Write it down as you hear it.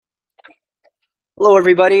Hello,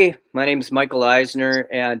 everybody. My name is Michael Eisner,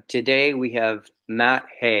 and today we have Matt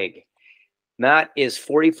Haag. Matt is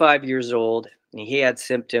 45 years old, and he had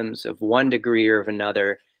symptoms of one degree or of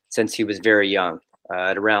another since he was very young,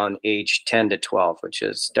 at around age 10 to 12, which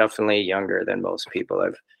is definitely younger than most people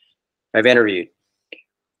I've interviewed.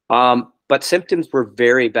 But symptoms were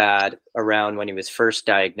very bad around when he was first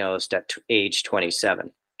diagnosed at age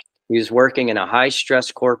 27. He was working in a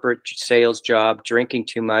high-stress corporate sales job, drinking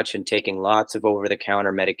too much, and taking lots of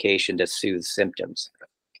over-the-counter medication to soothe symptoms.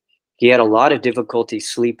 He had a lot of difficulty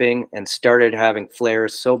sleeping and started having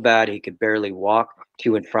flares so bad he could barely walk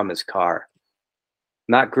to and from his car.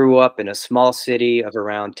 Matt grew up in a small city of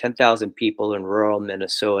around 10,000 people in rural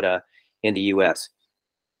Minnesota in the U.S.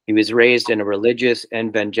 He was raised in a religious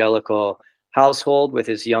evangelical household with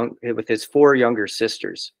his four younger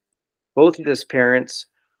sisters. Both of his parents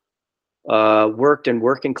worked in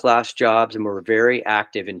working class jobs and were very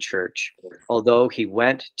active in church. Although he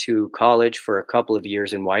went to college for a couple of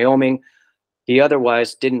years in Wyoming, he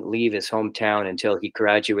otherwise didn't leave his hometown until he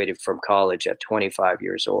graduated from college at 25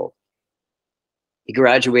 years old. He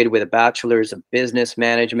graduated with a bachelor's of business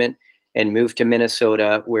management and moved to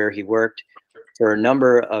Minnesota, where he worked for a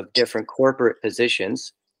number of different corporate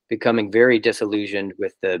positions, becoming very disillusioned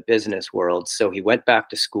with the business world. So he went back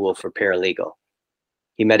to school for paralegal.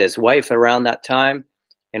 He met his wife around that time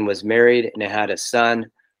and was married and had a son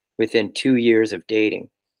within 2 years of dating.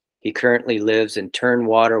 He currently lives in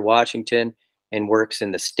Tumwater, Washington, and works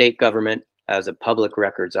in the state government as a public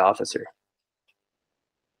records officer.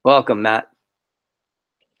 Welcome, Matt.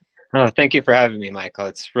 Oh, thank you for having me, Michael.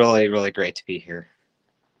 It's really, really great to be here.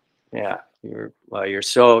 Yeah, you're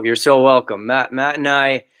so welcome. Matt and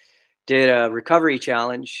I did a recovery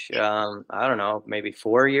challenge, I don't know, maybe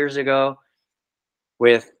 4 years ago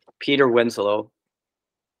with Peter Winslow.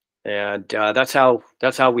 And that's how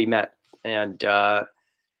we met. And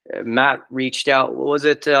Matt reached out, what was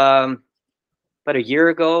it, about a year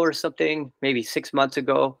ago or something, maybe 6 months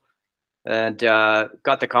ago, and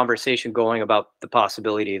got the conversation going about the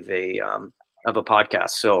possibility of a podcast.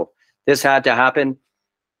 So this had to happen.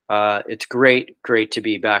 It's great to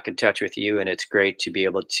be back in touch with you, and it's great to be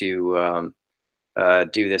able to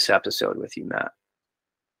do this episode with you, Matt.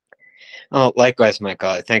 Oh, likewise,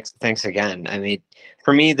 Michael. Thanks again. I mean,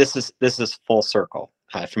 for me, this is full circle.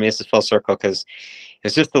 For me, this is full circle because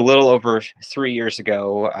it's just a little over 3 years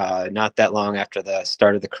ago, not that long after the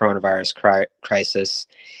start of the coronavirus crisis,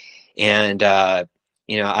 and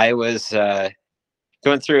I was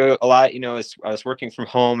going through a lot. I was working from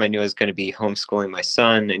home. I knew I was going to be homeschooling my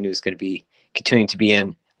son. I knew I was going to be continuing to be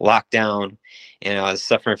in lockdown, and I was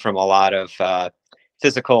suffering from a lot of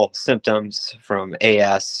physical symptoms from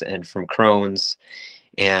AS and from Crohn's,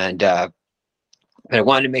 and I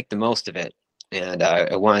wanted to make the most of it, and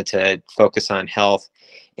I wanted to focus on health,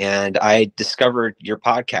 and I discovered your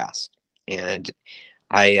podcast, and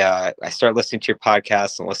I started listening to your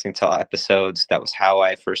podcast and listening to episodes. That was how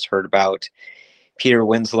I first heard about Peter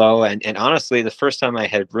Winslow, and honestly, the first time I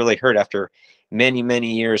had really heard after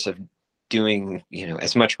many years of doing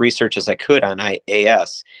as much research as I could on AS.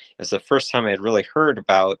 It was the first time I had really heard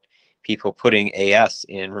about people putting AS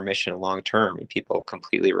in remission long term and people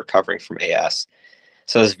completely recovering from AS.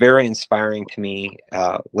 So it was very inspiring to me,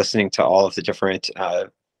 listening to all of the different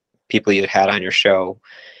people you had on your show.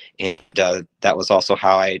 And that was also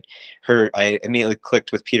how I immediately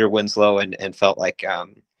clicked with Peter Winslow and felt like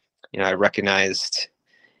I recognized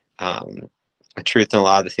a truth in a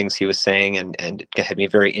lot of the things he was saying, and it had me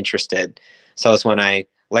very interested. So that was when I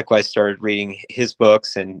likewise started reading his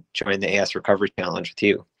books and joined the AS Recovery Challenge with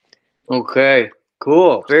you. Okay,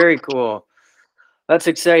 cool. Very cool. That's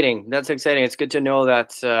exciting. It's good to know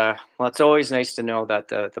that. Well, it's always nice to know that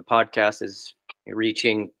the podcast is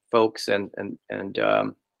reaching folks and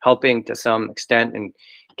helping to some extent and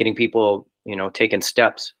getting people, taking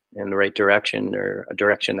steps in the right direction or a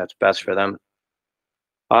direction that's best for them.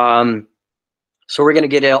 So we're going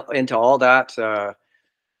to get into all that.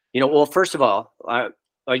 Well, first of all,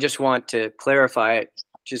 I just want to clarify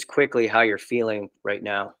just quickly how you're feeling right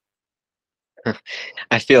now.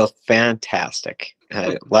 I feel fantastic.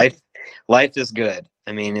 Life is good.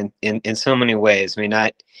 I mean, in so many ways. I mean,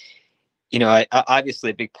 obviously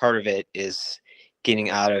a big part of it is getting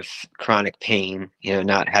out of chronic pain.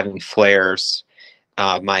 Not having flares.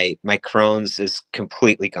 My Crohn's is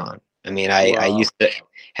completely gone. I mean, I used to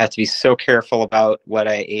have to be so careful about what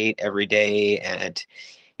I ate every day and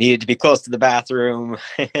needed to be close to the bathroom,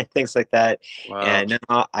 things like that. Wow. And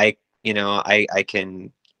now I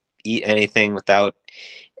can eat anything without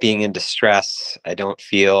being in distress. I don't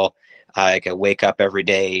feel like I wake up every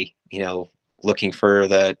day, looking for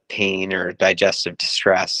the pain or digestive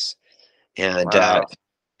distress. And Wow.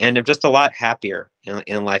 and I'm just a lot happier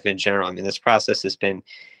in life in general. I mean, this process has been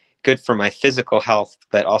good for my physical health,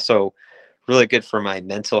 but also really good for my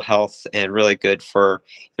mental health and really good for,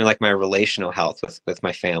 you know, like my relational health with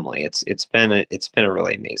my family. It's been a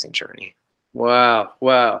really amazing journey. Wow.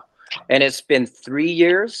 Wow. And it's been 3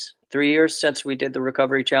 years, 3 years since we did the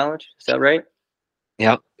recovery challenge. Is that right?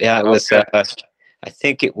 Yeah, yeah, it was. Okay. I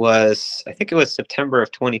think it was September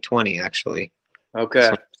of 2020 actually. That's Okay.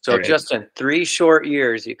 when it So started. just in 3 short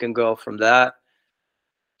years, you can go from that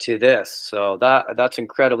to this. So that's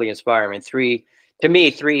incredibly inspiring. To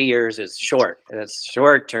me, 3 years is short. It's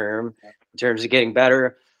short term in terms of getting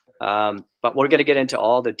better. But we're going to get into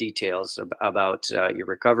all the details about your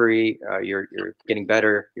recovery. You're getting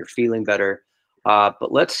better. You're feeling better.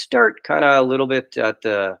 But let's start kind of a little bit at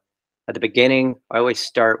the beginning. I always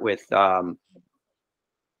start with the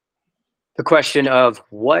question of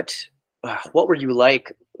what were you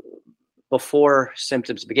like before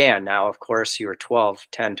symptoms began? Now, of course, you were 12,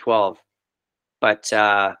 10, 12. But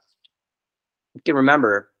you can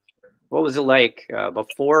remember, what was it like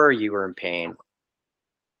before you were in pain?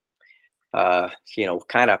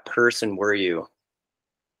 Kind of person were you?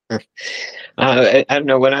 I don't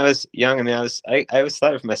know. When I was young, I mean, I always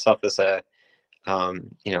thought of myself as a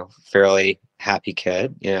you know, fairly happy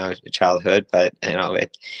kid, you know, childhood, but you know, I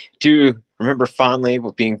do remember fondly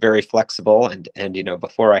with being very flexible and you know,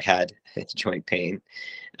 before I had joint pain.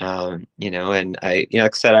 You know, and you know,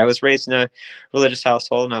 like I said, I was raised in a religious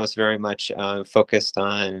household, and I was very much focused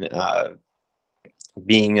on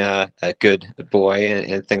being a good boy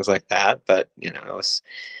and things like that. But you know, I was,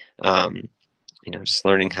 um, you know, just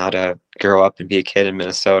learning how to grow up and be a kid in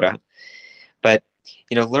Minnesota. But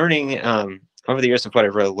you know, learning over the years of what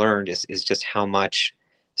I've really learned is just how much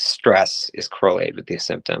stress is correlated with these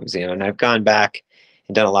symptoms. You know, and I've gone back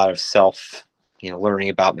and done a lot of self, you know, learning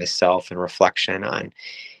about myself and reflection on,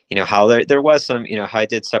 you know, how there was some, you know, how I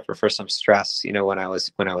did suffer for some stress, you know, when I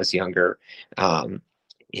was younger, um,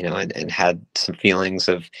 you know, and had some feelings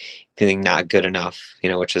of feeling not good enough, you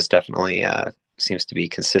know, which is definitely seems to be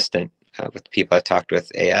consistent with the people I've talked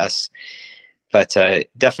with AS. But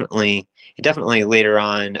definitely later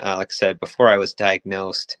on, like I said, before I was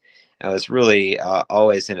diagnosed, I was really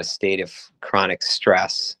always in a state of chronic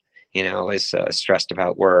stress. You know, always stressed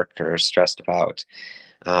about work or stressed about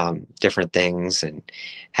different things, and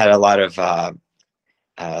had a lot of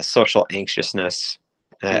social anxiousness.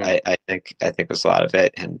 Mm. I think was a lot of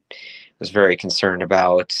it, and was very concerned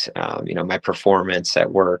about you know, my performance at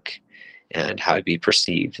work and how I'd be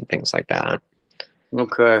perceived and things like that.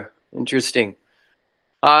 Okay, interesting.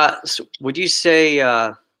 So would you say,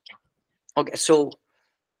 okay, so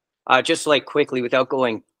just like quickly, without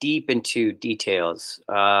going deep into details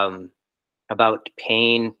about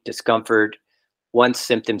pain, discomfort, once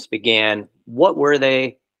symptoms began, what were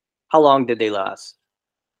they? How long did they last?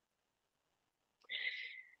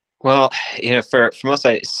 Well, you know, for most,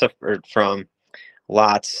 I suffered from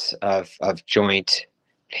lots of joint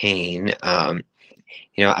pain.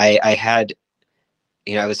 You know, I had,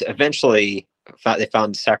 you know, I was eventually they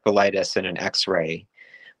found sacroiliitis in an X-ray,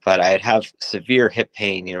 but I'd have severe hip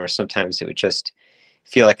pain, you know, or sometimes it would just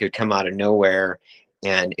feel like it would come out of nowhere.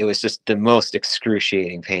 And it was just the most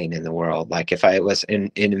excruciating pain in the world. Like if I was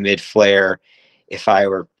in a mid flare, if I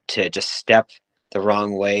were to just step the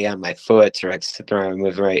wrong way on my foot or like sit the wrong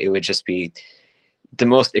move right, it would just be the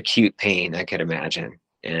most acute pain I could imagine.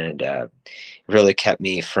 And really kept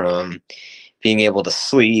me from being able to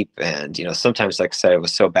sleep. And, you know, sometimes, like I said, it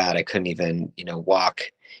was so bad I couldn't even, you know, walk,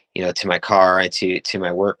 you know, to my car and to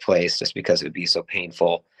my workplace just because it would be so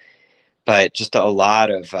painful. But just a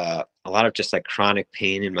lot of just like chronic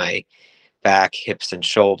pain in my back, hips, and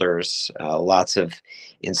shoulders. Lots of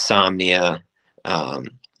insomnia, um,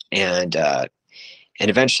 and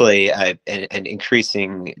eventually, and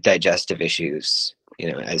increasing digestive issues.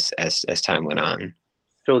 You know, as time went on.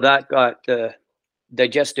 So that got the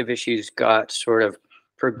digestive issues got sort of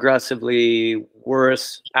progressively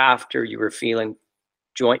worse after you were feeling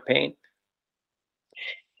joint pain.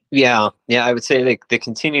 Yeah, yeah, I would say they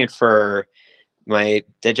continued for my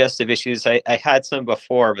digestive issues. I had some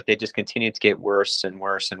before, but they just continued to get worse and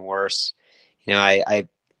worse and worse. You know, I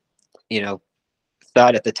you know,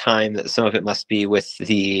 thought at the time that some of it must be with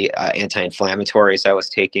the anti-inflammatories I was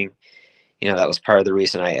taking. You know, that was part of the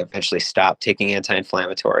reason I eventually stopped taking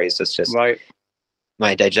anti-inflammatories. It's just Right.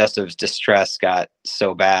 my digestive distress got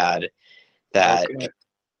so bad that Okay.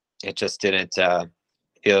 it just didn't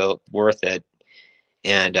feel worth it.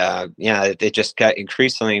 And yeah, it just got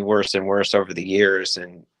increasingly worse and worse over the years.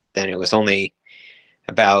 And then it was only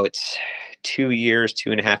about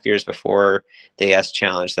 2.5 years before the AS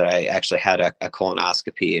challenge that I actually had a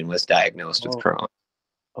colonoscopy and was diagnosed with Crohn.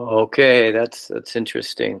 Okay, that's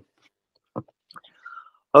interesting.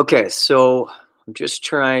 Okay, so I'm just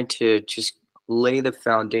trying to lay the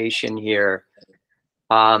foundation here.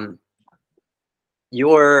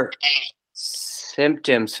 Your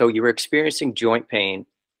symptoms, so you were experiencing joint pain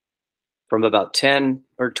from about 10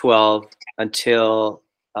 or 12 until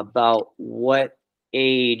about what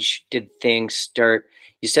age did things start?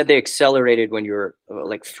 You said they accelerated when you were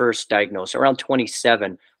like first diagnosed, around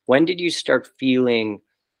 27. When did you start feeling,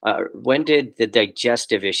 when did the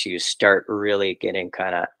digestive issues start really getting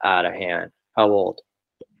kind of out of hand? How old?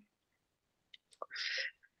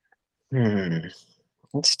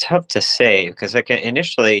 It's tough to say because like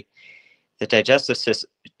initially the digestive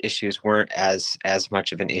issues weren't as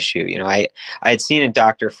much of an issue. You know, I had seen a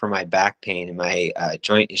doctor for my back pain and my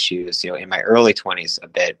joint issues, you know, in my early 20s a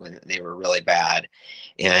bit when they were really bad.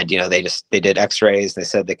 And, you know, they did x-rays. They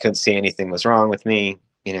said they couldn't see anything was wrong with me,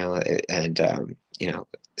 you know, and, you know,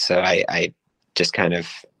 so I just kind of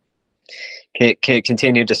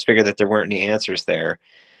continued to figure that there weren't any answers there.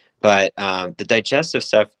 But the digestive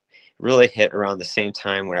stuff really hit around the same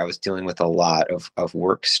time where I was dealing with a lot of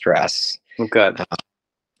work stress. Okay.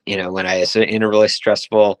 You know, when I was in a really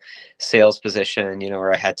stressful sales position, you know,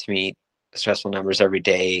 where I had to meet stressful numbers every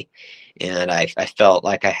day, and I felt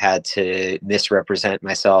like I had to misrepresent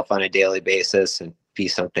myself on a daily basis and be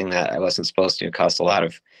something that I wasn't supposed to. It caused a lot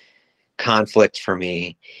of conflict for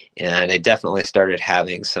me, and I definitely started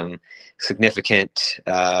having some significant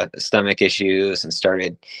stomach issues and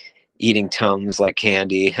started eating Tums like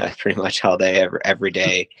candy pretty much all day, every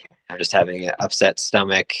day. I'm just having an upset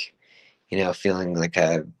stomach, you know, feeling like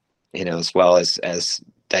you know, as well as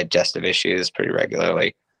digestive issues pretty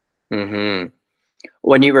regularly. Mm-hmm.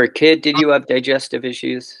 When you were a kid, did you have digestive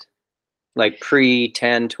issues? Like pre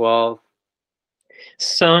 10, 12?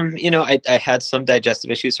 Some, you know, I had some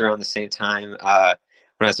digestive issues around the same time. When I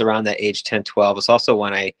was around that age 10, 12, was also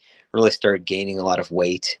when I really started gaining a lot of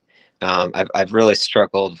weight. I've really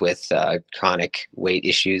struggled with chronic weight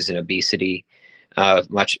issues and obesity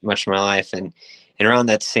much of my life. And around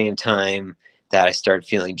that same time that I started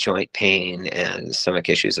feeling joint pain and stomach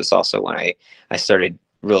issues is also when I started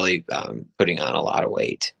really putting on a lot of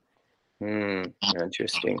weight.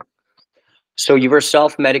 Interesting. So you were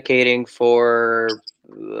self-medicating for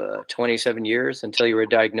 27 years until you were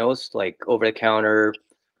diagnosed, like over the counter,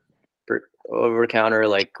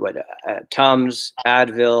 like what, Tums,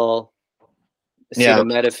 Advil,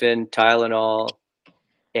 acetaminophen, Tylenol,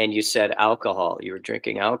 and you said alcohol. You were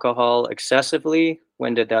drinking alcohol excessively.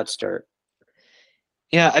 When did that start?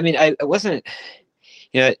 Yeah, I mean, I wasn't,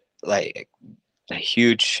 you know, like a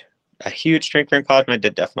huge drinker in college. I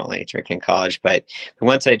did definitely drink in college, but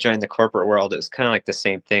once I joined the corporate world, it was kind of like the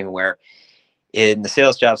same thing where in the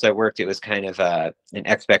sales jobs I worked, it was kind of an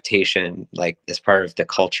expectation, like as part of the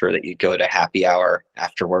culture that you go to happy hour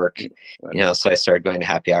after work, you know, so I started going to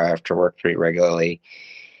happy hour after work pretty regularly.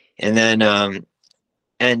 And then,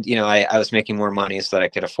 and, you know, I was making more money so that I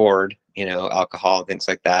could afford, you know, alcohol and things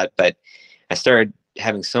like that. But I started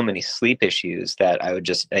having so many sleep issues that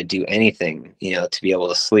I'd do anything, you know, to be able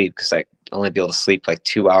to sleep, because I only be able to sleep like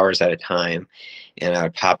 2 hours at a time, and I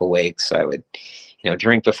would pop awake. So I would, you know,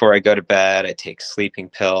 drink before I go to bed. I take sleeping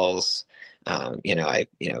pills. You know,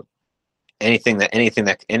 anything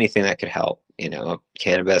that could help, you know,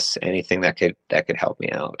 cannabis, anything that could help me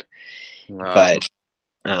out. Wow.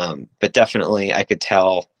 But definitely I could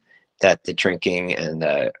tell that the drinking and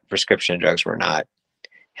the prescription drugs were not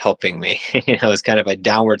helping me. You know, it was kind of a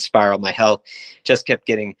downward spiral. My health just kept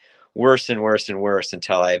getting worse and worse and worse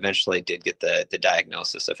until I eventually did get the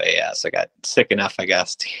diagnosis of AS. I got sick enough, I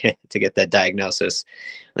guess, to get that diagnosis.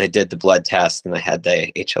 And I did the blood test, and I had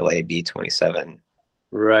the HLA-B27.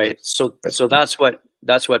 Right. So that's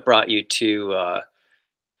what brought you to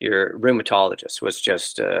your rheumatologist, was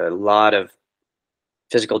just a lot of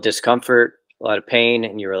physical discomfort, a lot of pain,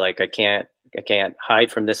 and you were like, I can't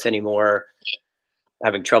hide from this anymore.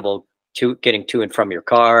 Having trouble getting to and from your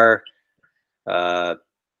car.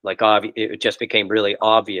 Like it just became really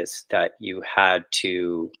obvious that you had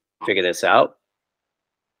to figure this out.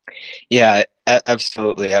 Yeah,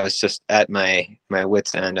 absolutely. I was just at my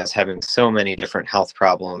wit's end. I was having so many different health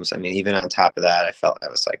problems. I mean, even on top of that, I felt I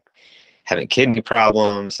was like having kidney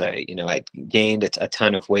problems. I gained a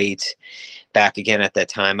ton of weight back again at that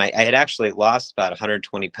time. I had actually lost about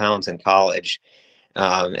 120 pounds in college,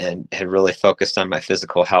 and had really focused on my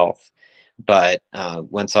physical health. But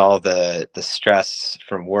once all the stress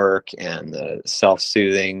from work and the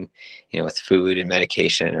self-soothing, you know, with food and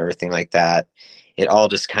medication and everything like that, it all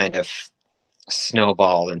just kind of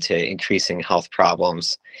snowballed into increasing health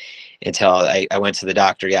problems until I went to the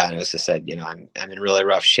doctor. Yeah, and it was just said, I'm in really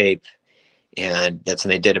rough shape. And that's when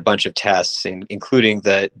they did a bunch of tests, including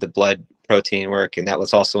the blood protein work. And that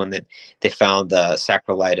was also when they found the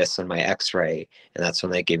sacroiliitis on my x-ray. And that's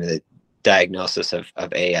when they gave me the diagnosis of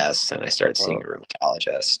AS, and I started seeing a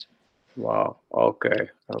rheumatologist. Wow. Okay.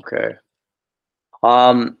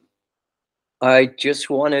 I just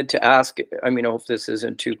wanted to ask, I hope this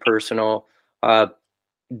isn't too personal.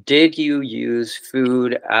 Did you use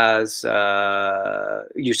food as,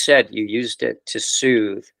 you said you used it to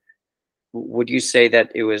soothe. Would you say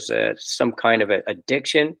that it was some kind of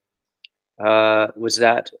addiction? Was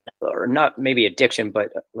that, or not maybe addiction,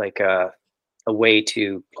 but like a way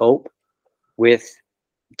to cope with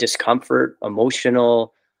discomfort,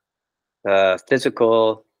 emotional,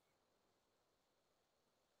 physical?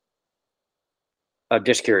 I'm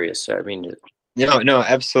just curious. No,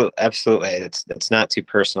 absolutely. That's not too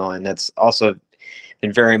personal, and that's also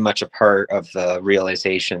been very much a part of the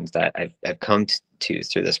realizations that I've come to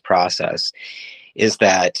through this process. Is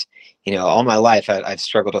that all my life I've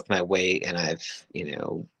struggled with my weight, and I've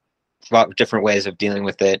thought different ways of dealing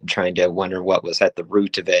with it and trying to wonder what was at the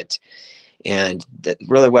root of it. And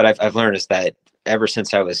really, what I've learned is that ever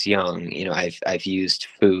since I was young, I've used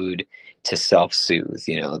food to self-soothe.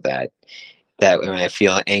 That when I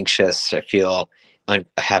feel anxious, I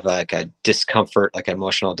have like a discomfort, like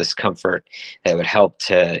emotional discomfort, that would help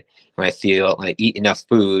to, when I eat enough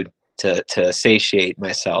food to satiate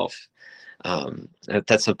myself.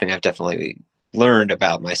 That's something I've definitely learned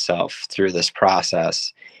about myself through this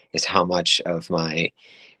process, is how much of my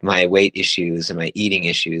weight issues and my eating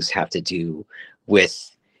issues have to do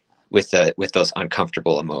with those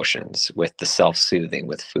uncomfortable emotions, with the self-soothing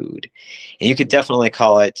with food. And you could definitely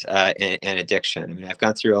call it an addiction. I've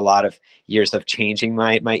gone through a lot of years of changing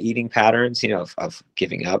my eating patterns, of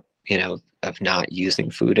giving up, of not using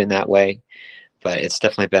food in that way. But it's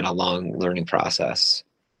definitely been a long learning process.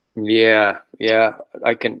 Yeah.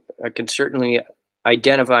 I can certainly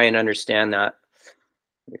identify and understand that.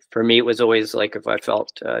 For me, it was always like if I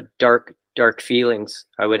felt dark feelings,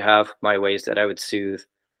 I would have my ways that I would soothe,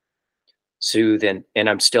 and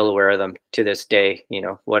I'm still aware of them to this day.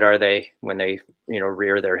 What are they when they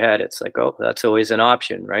rear their head? It's like, oh, that's always an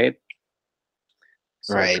option, right?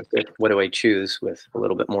 So Right. what do I choose with a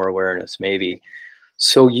little bit more awareness, maybe?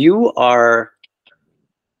 So you are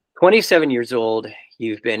 27 years old.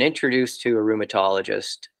 You've been introduced to a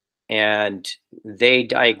rheumatologist, and they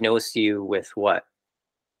diagnosed you with what?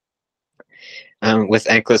 With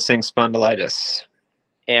ankylosing spondylitis.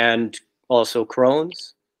 And also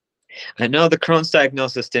Crohn's? I know the Crohn's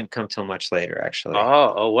diagnosis didn't come till much later, actually.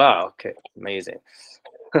 Oh, wow. Okay, amazing.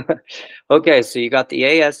 Okay, so you got the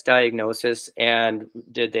AS diagnosis, and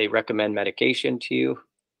did they recommend medication to you?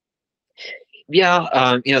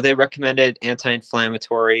 Yeah, they recommended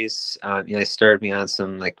anti-inflammatories. They started me on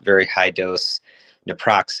some like very high dose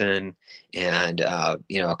naproxen, and a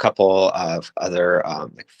couple of other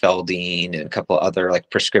like Feldene, and a couple other like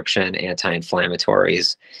prescription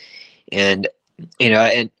anti-inflammatories. And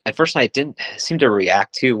and at first I didn't seem to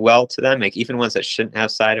react too well to them, like even ones that shouldn't have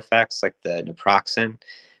side effects, like the naproxen.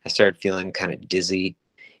 I started feeling kind of dizzy,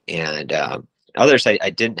 and others I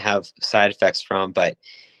didn't have side effects from, but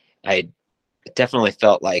I definitely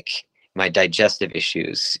felt like my digestive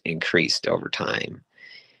issues increased over time.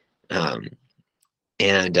 Um,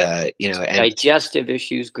 and Digestive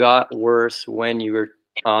issues got worse when you were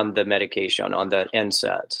on the medication, on the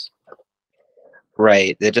NSAIDs.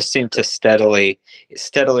 right, they just seemed to steadily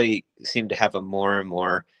seem to have a more and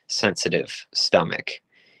more sensitive stomach,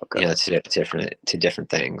 Okay. to different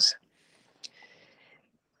things.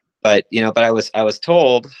 But I was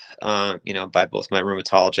told, by both my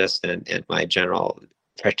rheumatologist and my general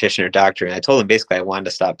practitioner doctor, and I told him basically I wanted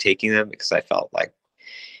to stop taking them because I felt like,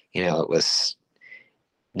 it was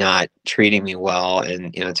not treating me well,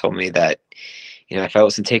 and told me that, if I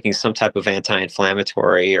wasn't taking some type of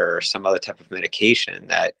anti-inflammatory or some other type of medication,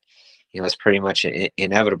 that it's pretty much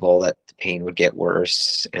inevitable that the pain would get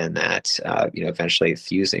worse, and that eventually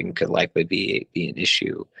fusing could likely be an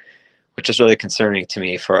issue, which is really concerning to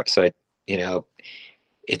me. It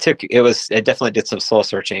definitely did some soul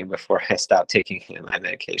searching before I stopped taking my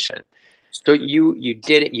medication. So you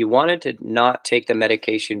did it. You wanted to not take the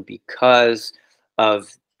medication because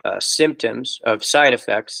of symptoms of side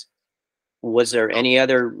effects. Was there any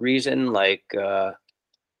other reason, like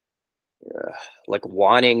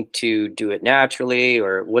wanting to do it naturally,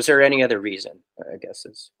 or was there any other reason? I guess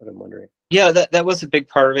is what I'm wondering. Yeah, that was a big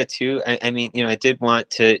part of it too. I mean, I did want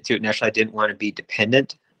to do it naturally. I didn't want to be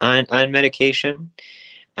dependent on medication.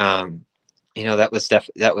 Um, that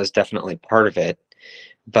was definitely part of it.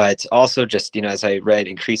 But also just, as I read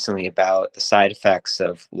increasingly about the side effects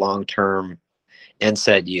of long-term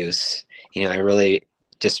NSAID use, I really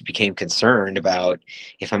just became concerned about,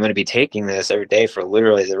 if I'm going to be taking this every day for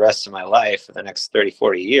literally the rest of my life for the next 30,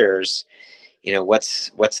 40 years,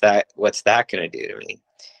 what's that going to do to me?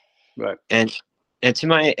 Right. And to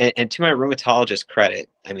my rheumatologist credit,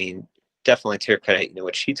 I mean, definitely to her credit,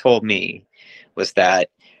 what she told me was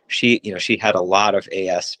that she had a lot of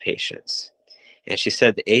AS patients, and she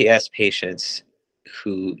said the AS patients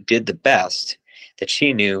who did the best that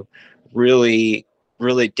she knew really,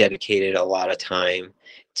 really dedicated a lot of time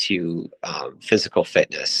to physical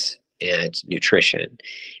fitness and nutrition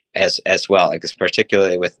as well, like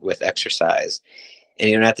particularly with exercise.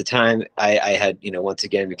 And at the time, I had once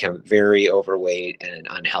again become very overweight and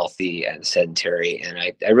unhealthy and sedentary, and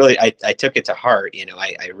I took it to heart.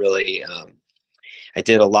 I really I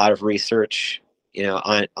did a lot of research,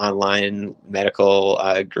 on online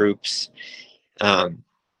medical groups, um,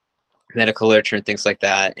 medical literature, and things like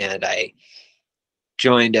that. And I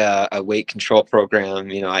joined a weight control program.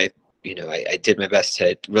 I did my best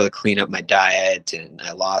to really clean up my diet, and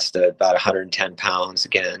I lost about 110 pounds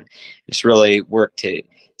again. Just really worked to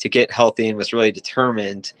get healthy, and was really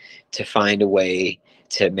determined to find a way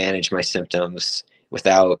to manage my symptoms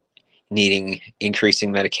without needing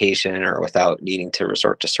increasing medication, or without needing to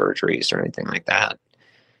resort to surgeries or anything like that.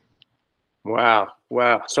 Wow.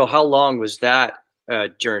 Wow. So how long was that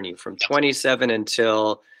journey from 27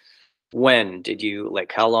 until when did you,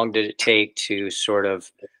 like, how long did it take to sort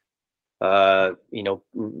of,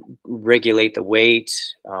 regulate the weight?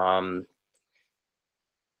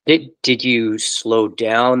 Did you slow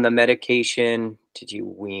down the medication? Did you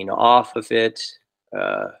wean off of it?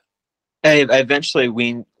 Uh, I eventually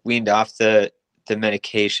weaned off the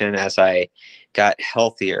medication as I got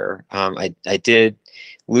healthier. I did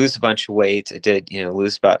lose a bunch of weight. I did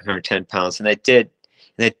lose about 110 pounds, and that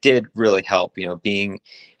did really help. Being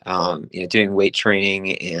doing weight training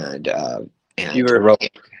you and were aerobic.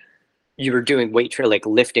 you were doing weight training, like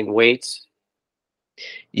lifting weights, and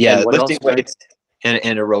Yeah, what else? lifting Sorry. weights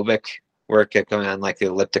and aerobic work, going on like the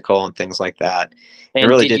elliptical and things like that. It And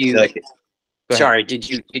really did did feel you? like it. Go ahead. Sorry, did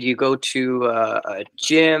you go to a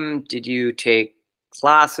gym? Did you take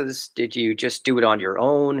classes? Did you just do it on your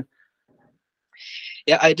own?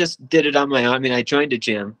 Yeah, I just did it on my own. I mean, I joined a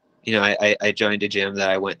gym. I joined a gym that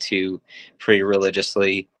I went to pretty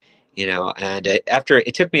religiously. And after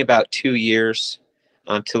it took me about 2 years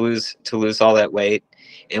to lose all that weight,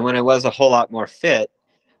 and when I was a whole lot more fit,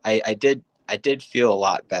 I did feel a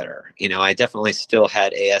lot better. I definitely still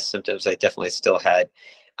had AS symptoms. I definitely still had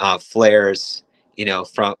flares.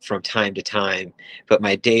 From time to time, but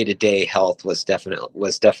my day-to-day health was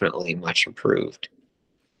definitely much improved.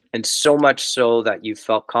 And so much so that you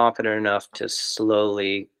felt confident enough to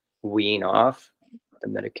slowly wean off the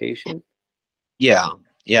medication? Yeah,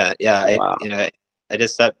 yeah. Wow. I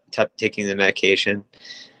just stopped taking the medication.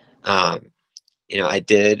 Um, I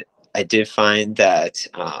did find that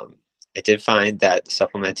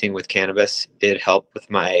supplementing with cannabis did help with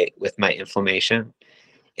my inflammation,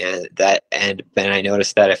 and then I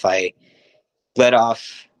noticed that let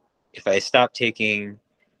off, if I stopped taking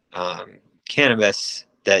cannabis,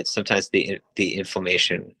 that sometimes the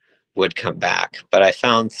inflammation would come back. But I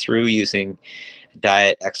found through using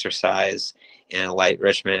diet, exercise, and a light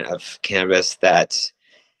regimen of cannabis that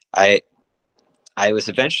I I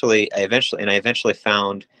eventually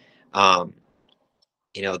found um,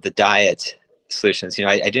 the diet solutions.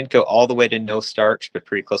 I didn't go all the way to no starch, but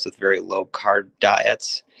pretty close with very low carb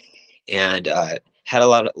diets, and had a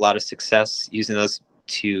lot of success using those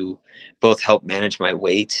to both help manage my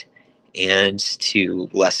weight and to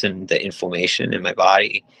lessen the inflammation in my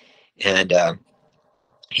body. And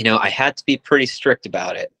I had to be pretty strict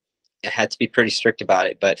about it.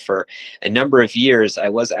 But for a number of years, I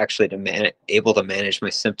was actually able to manage my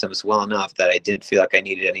symptoms well enough that I didn't feel like I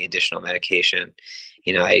needed any additional medication.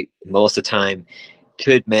 I most of the time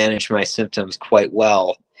could manage my symptoms quite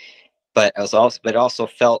well, but it also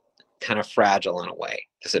felt kind of fragile in a way,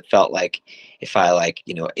 because it felt like if I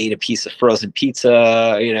ate a piece of frozen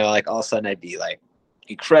pizza, like all of a sudden I'd be like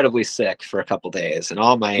incredibly sick for a couple days, and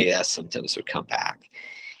all my symptoms would come back.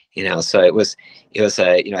 So it was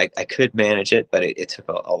I could manage it, but it took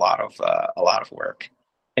a lot of work.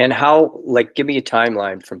 And how, like, give me a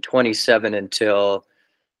timeline from 27 until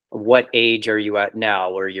what age are you at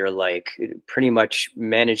now, where you're like pretty much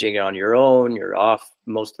managing it on your own, you're off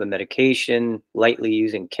most of the medication, lightly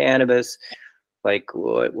using cannabis? Like,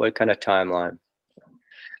 what kind of timeline?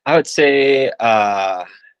 I would say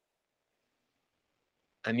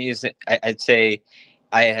I'm using, I'd say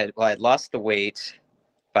I'd lost the weight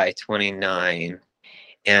by 29,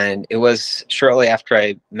 and it was shortly after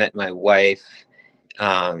I met my wife,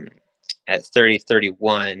 at 30,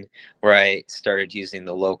 31, where I started using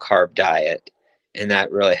the low carb diet, and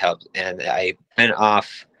that really helped. And I went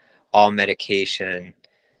off all medication,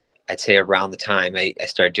 I'd say around the time I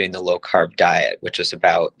started doing the low carb diet, which was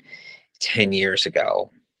about 10 years ago.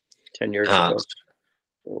 10 years ago.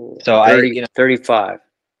 So 30, 35.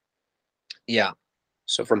 Yeah.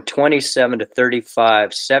 So from 27 to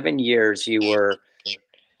 35, 7 years, you were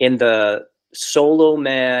in the solo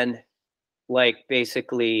man, like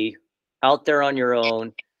basically out there on your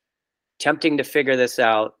own, attempting to figure this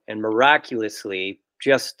out, and miraculously,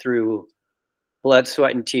 just through blood,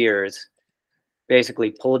 sweat, and tears,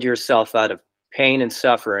 basically pulled yourself out of pain and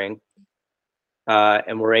suffering,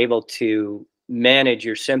 and were able to manage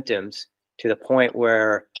your symptoms to the point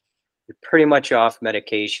where you're pretty much off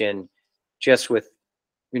medication, just with,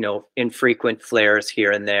 infrequent flares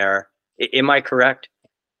here and there. Am I correct?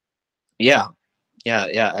 Yeah,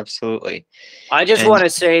 absolutely. I just want to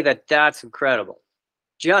say that that's incredible.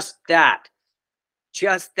 Just that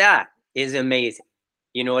is amazing.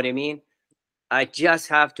 You know what I mean? I just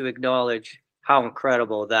have to acknowledge how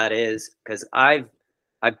incredible that is, because I've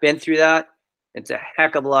been through that. It's a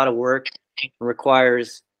heck of a lot of work. It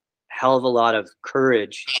requires a hell of a lot of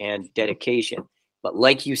courage and dedication. But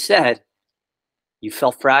like you said, you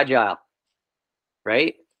felt fragile,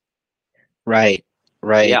 right? Right.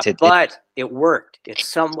 Yeah, but it worked. It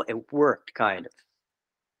worked, kind of.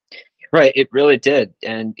 Right, it really did.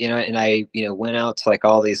 And I went out to like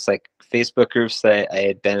all these like Facebook groups that I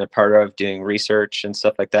had been a part of doing research and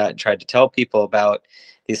stuff like that, and tried to tell people about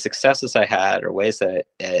these successes I had, or ways that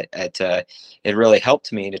it really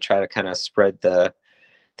helped me to try to kind of spread the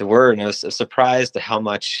word. And I was surprised at how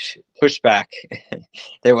much pushback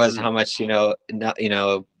there was, how much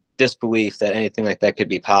disbelief that anything like that could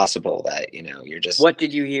be possible. That you're just. What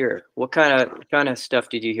did you hear? What kind of stuff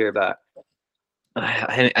did you hear about?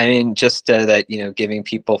 I mean, just that giving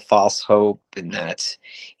people false hope, and that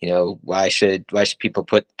why should people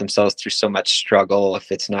put themselves through so much struggle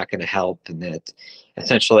if it's not going to help, and that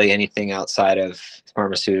essentially anything outside of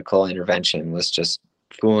pharmaceutical intervention was just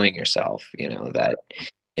fooling yourself. That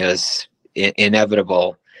it was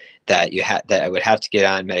inevitable that I would have to get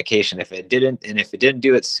on medication if it didn't, and if it didn't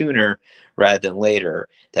do it sooner rather than later,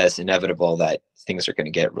 that it's inevitable that things are going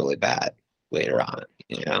to get really bad later on.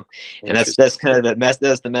 And that's kind of that's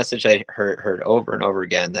the message I heard over and over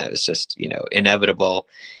again, that it's just inevitable,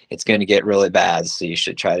 it's going to get really bad, so you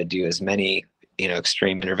should try to do as many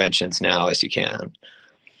extreme interventions now as you can.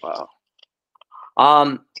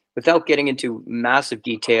 Wow. Without getting into massive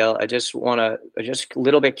detail, just a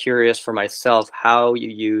little bit curious for myself how you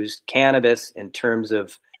used cannabis, in terms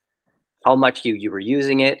of how much you were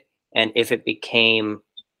using it, and if it became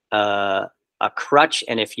a crutch,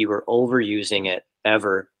 and if you were overusing it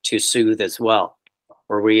ever to soothe as well.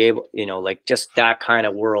 Or were we able, like just that kind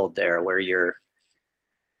of world there where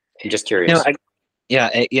I'm just curious.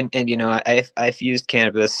 I've used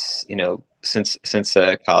cannabis, since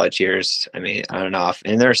college years. I mean, on and off.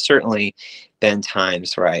 And there's certainly been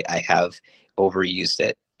times where I have overused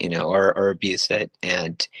it, or abused it,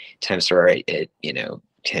 and times where it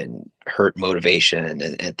can hurt motivation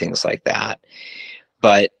and things like that.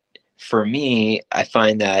 But for me, I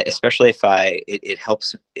find that, especially if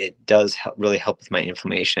it does really help with my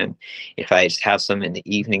inflammation. If I just have some in the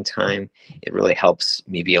evening time, it really helps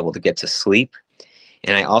me be able to get to sleep.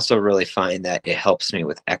 And I also really find that it helps me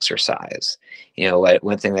with exercise.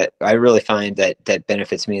 One thing that I really find that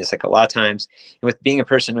benefits me is, like, a lot of times with being a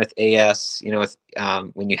person with AS,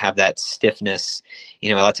 when you have that stiffness,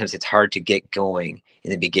 a lot of times it's hard to get going in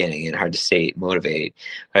the beginning and hard to stay motivated.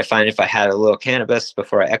 But I find if I had a little cannabis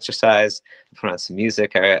before I exercise, put on some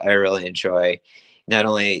music, I really enjoy. Not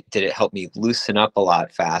only did it help me loosen up a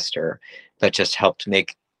lot faster, but just helped me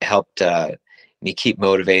keep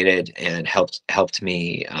motivated, and helped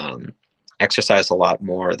me exercise a lot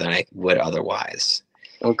more than I would otherwise.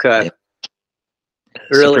 Okay.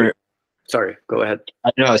 Really? Sorry, go ahead.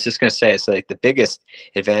 No, I was just going to say, it's like the biggest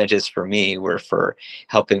advantages for me were for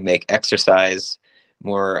helping make exercise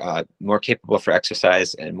more capable for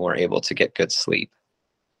exercise, and more able to get good sleep.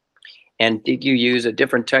 And did you use a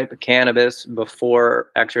different type of cannabis before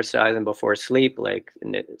exercise and before sleep, like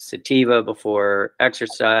sativa before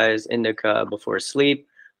exercise, indica before sleep,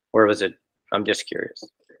 or was it? I'm just curious.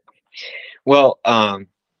 Well,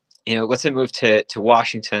 once I moved to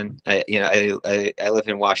Washington, I live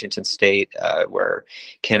in Washington State, where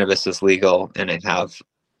cannabis is legal, and I have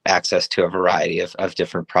access to a variety of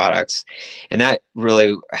different products. And that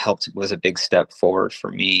really was a big step forward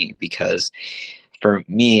for me, because for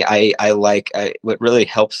me, what really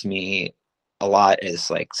helps me a lot is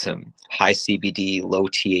like some high CBD, low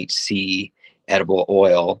THC edible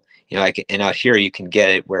oil. And out here you can get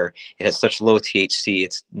it where it has such low THC,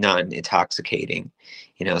 it's non-intoxicating.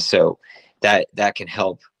 So that can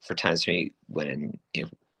help for times when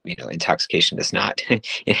intoxication is not in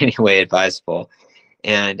any way advisable.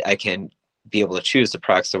 And I can be able to choose the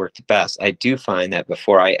products that work the best. I do find that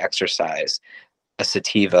before I exercise, a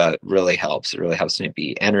sativa really helps. It really helps me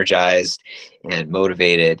be energized and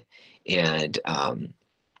motivated, and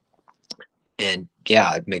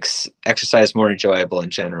yeah, it makes exercise more enjoyable in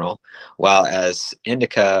general. While as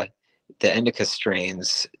the indica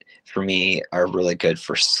strains for me are really good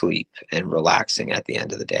for sleep and relaxing at the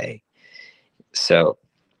end of the day. So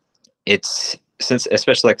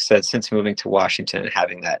especially like I said, since moving to Washington and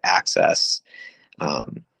having that access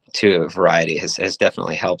to a variety has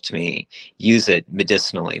definitely helped me use it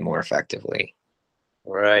medicinally more effectively.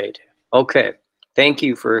 Right. Okay. Thank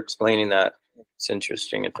you for explaining that. It's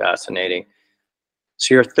interesting and fascinating.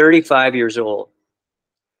 So you're 35 years old.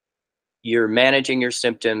 You're managing your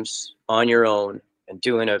symptoms on your own and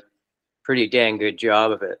doing a pretty dang good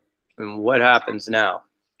job of it. And what happens now?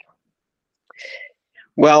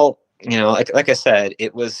 Well, like I said,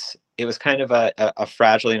 it was kind of a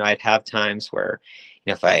fragile. I'd have times where,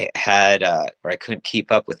 if I had or I couldn't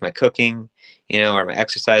keep up with my cooking, or my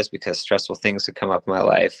exercise because stressful things would come up in my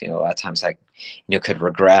life. A lot of times I, could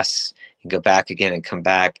regress and go back again and come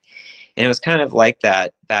back, and it was kind of like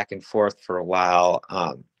that back and forth for a while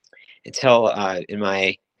until I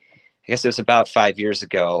guess it was about 5 years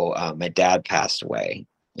ago, my dad passed away.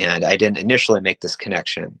 And I didn't initially make this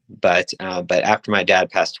connection, but after my dad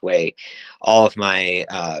passed away, all of my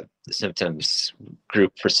symptoms grew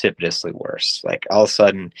precipitously worse. Like all of a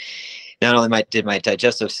sudden, not only did my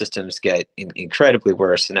digestive systems get incredibly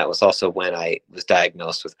worse, and that was also when I was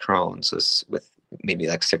diagnosed with Crohn's, was with maybe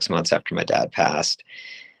like 6 months after my dad passed,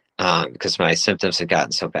 because my symptoms had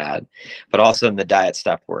gotten so bad. But all of a sudden, the diet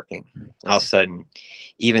stopped working. All of a sudden,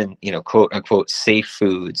 even, quote unquote, safe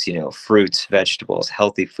foods, fruits, vegetables,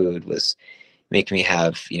 healthy food was making me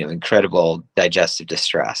have, incredible digestive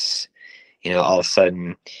distress. All of a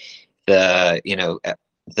sudden the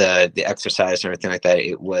exercise and everything like that,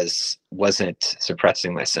 it wasn't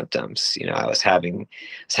suppressing my symptoms. I was having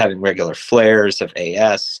regular flares of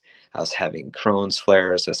AS. I was having Crohn's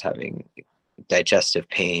flares. I was having digestive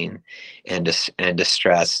pain and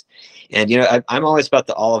distress. And I'm always about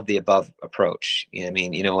the all of the above approach.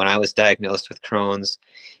 When I was diagnosed with Crohn's,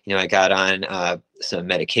 I got on some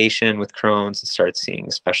medication with Crohn's and started seeing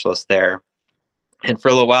a specialist there. And for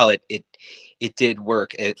a little while, it did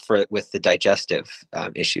work with the digestive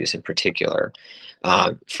issues in particular,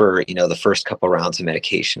 for the first couple rounds of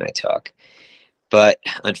medication I took. But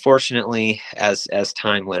unfortunately, as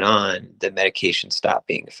time went on, the medication stopped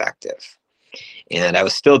being effective. And I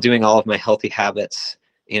was still doing all of my healthy habits,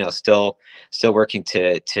 still working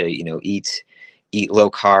to eat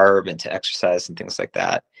low carb and to exercise and things like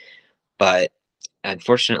that. But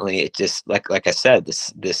unfortunately, it just like I said,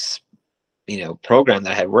 this program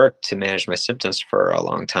that I had worked to manage my symptoms for a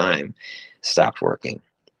long time stopped working.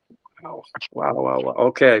 Wow.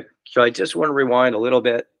 Okay. So I just want to rewind a little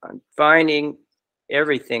bit. I'm finding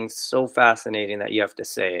everything so fascinating that you have to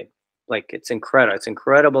say. Like, it's incredible. It's an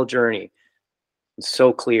incredible journey. It's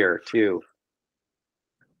so clear too.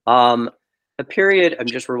 The period, I'm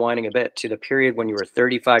just rewinding a bit to the period when you were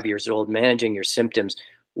 35 years old, managing your symptoms.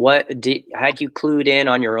 Had you clued in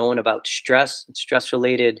on your own about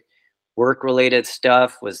stress-related, work-related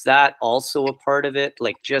stuff? Was that also a part of it?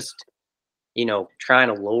 Like just, trying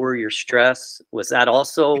to lower your stress? Was that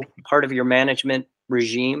also part of your management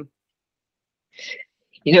regime?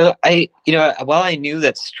 While I knew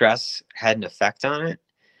that stress had an effect on it,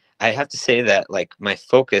 I have to say that like my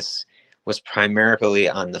focus was primarily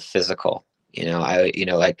on the physical.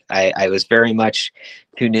 I was very much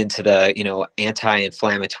tuned into the,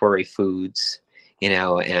 anti-inflammatory foods,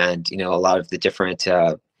 and, a lot of the different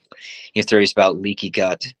theories about leaky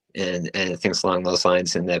gut and things along those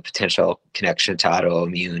lines, and the potential connection to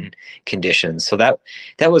autoimmune conditions. So that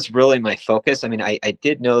was really my focus. I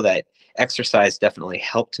did know that exercise definitely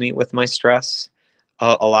helped me with my stress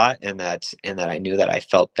a lot, and that I knew that I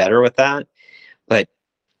felt better with that.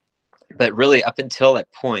 But really up until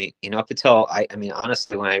that point,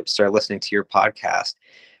 honestly, when I started listening to your podcast,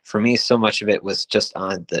 for me, so much of it was just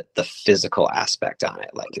on the physical aspect on it.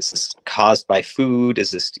 Like, is this caused by food?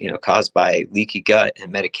 Is this, caused by leaky gut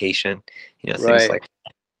and medication? Things Right. like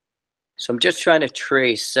that. So I'm just trying to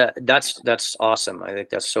trace. That's awesome. I think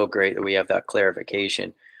that's so great that we have that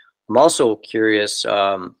clarification. I'm also curious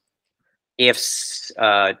if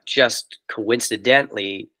just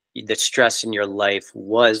coincidentally the stress in your life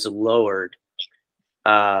was lowered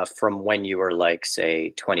from when you were like,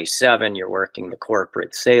 say, 27. You're working the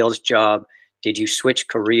corporate sales job. Did you switch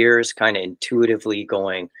careers, kind of intuitively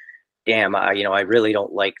going, "Damn, I really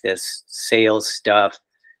don't like this sales stuff"?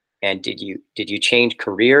 And did you change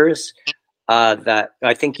careers? That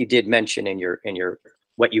I think you did mention in your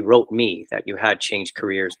what you wrote me, that you had changed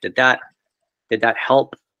careers. Did that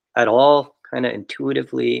help at all? Kind of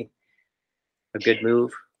intuitively, a good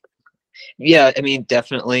move. Yeah, I mean,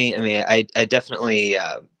 definitely. I mean, I definitely,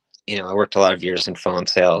 I worked a lot of years in phone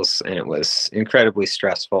sales, and it was incredibly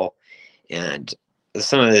stressful. And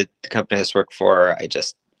some of the companies I worked for, I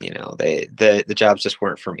just, the jobs just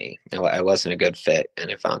weren't for me. I wasn't a good fit,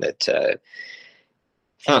 and I found it to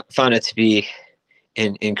be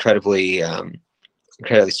incredibly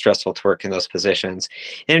stressful to work in those positions,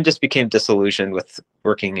 and it just became disillusioned with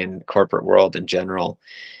working in corporate world in general.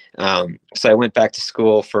 So I went back to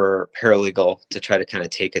school for paralegal to try to kind of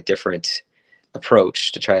take a different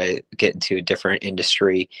approach, to try to get into a different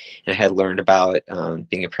industry. And I had learned about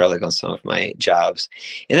being a paralegal in some of my jobs,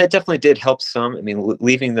 and that definitely did help some. I mean,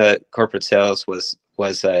 leaving the corporate sales was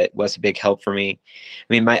a big help for me.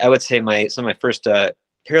 I mean, I would say some of my first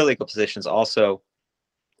paralegal positions also.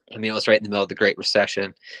 I mean, it was right in the middle of the Great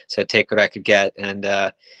Recession, so I'd take what I could get, and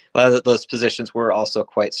a lot of those positions were also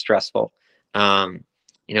quite stressful. But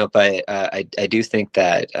I do think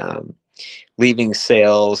that leaving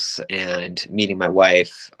sales and meeting my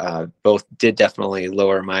wife both did definitely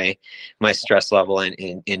lower my stress level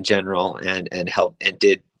in general, and help, and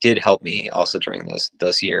did help me also during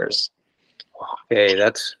those years. Okay,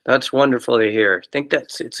 that's wonderful to hear. I think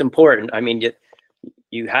it's important. I mean,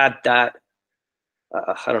 you had that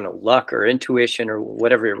I don't know, luck or intuition or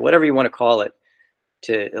whatever you want to call it,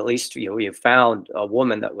 to at least you found a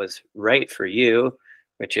woman that was right for you,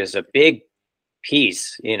 which is a big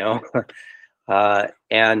piece, and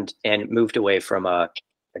moved away from a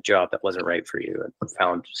job that wasn't right for you and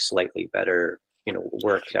found slightly better,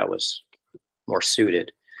 work that was more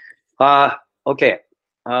suited. Okay.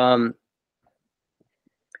 So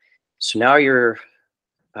now you're,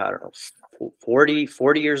 I don't know,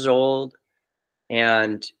 40 years old,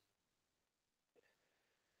 and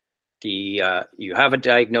you have a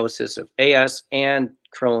diagnosis of AS and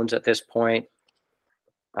Crohn's at this point.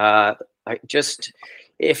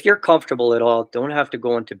 If you're comfortable at all, don't have to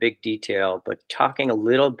go into big detail, but talking a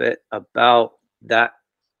little bit about that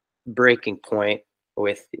breaking point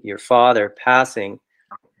with your father passing,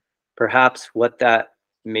 perhaps what that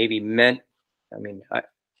maybe meant. I mean,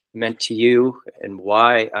 meant to you, and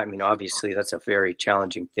why. I mean, obviously that's a very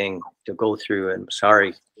challenging thing to go through, and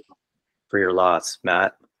sorry for your loss,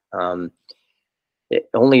 Matt.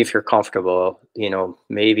 Only if you're comfortable,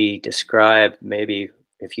 maybe describe, maybe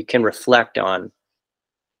if you can reflect on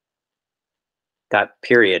that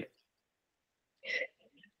period.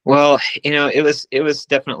 Well, it was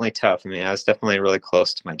definitely tough. I mean, I was definitely really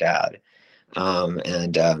close to my dad,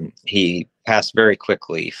 and he passed very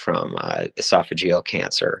quickly from esophageal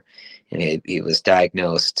cancer, and he was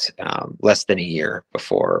diagnosed less than a year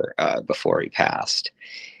before he passed.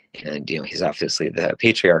 And he's obviously the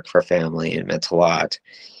patriarch for our family and meant a lot.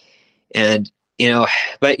 And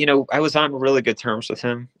but I was on really good terms with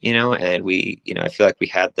him, and we, I feel like we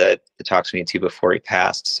had the talks we need to before he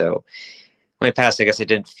passed. So when he passed, I guess I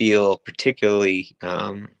didn't feel particularly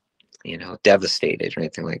devastated or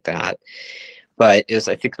anything like that. But it was,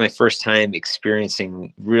 I think, my first time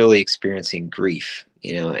really experiencing grief,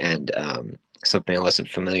 and something I wasn't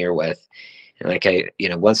familiar with. And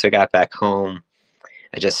once I got back home,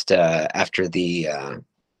 I just after the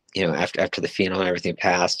after the funeral and everything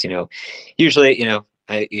passed, usually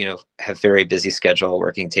I have very busy schedule,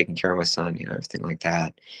 working, taking care of my son, everything like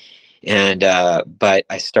that. And but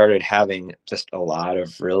I started having just a lot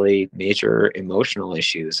of really major emotional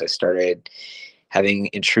issues. I started having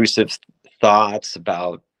intrusive thoughts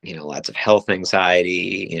about lots of health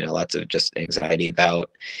anxiety, lots of just anxiety about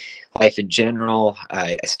life in general.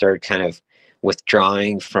 I started kind of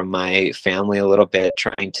withdrawing from my family a little bit,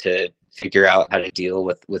 trying to figure out how to deal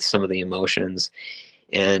with some of the emotions.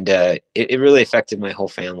 And it really affected my whole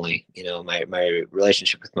family. My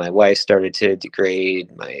relationship with my wife started to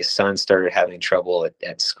degrade. My son started having trouble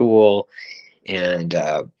at school. And,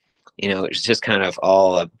 it was just kind of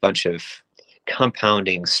all a bunch of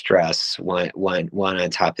compounding stress, one on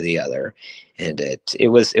top of the other. And it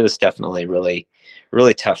was definitely really,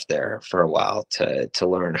 really tough there for a while to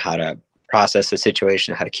learn how to process the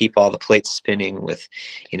situation, how to keep all the plates spinning with,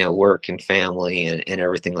 work and family and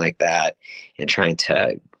everything like that, and trying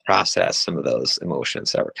to process some of those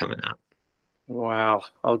emotions that were coming up. Wow.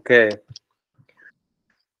 Okay.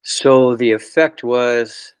 So the effect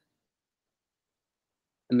was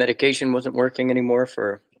the medication wasn't working anymore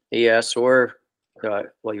for AS, or,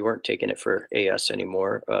 well, you weren't taking it for AS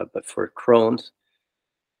anymore, but for Crohn's.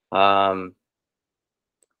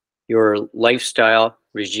 Your lifestyle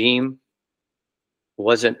regime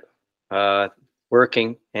wasn't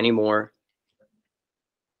working anymore.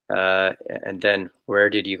 And then where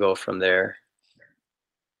did you go from there?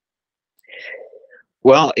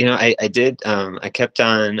 Well, I did. I kept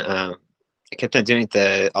on doing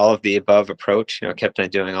all of the above approach. I kept on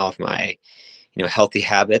doing all of my, healthy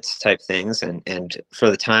habits type things, and for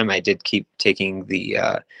the time, I did keep taking the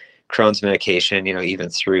Crohn's medication. Even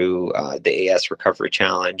through the AS recovery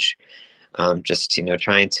challenge, just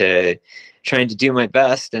trying to do my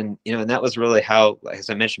best, and and that was really how, as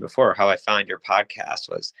I mentioned before, how I found your podcast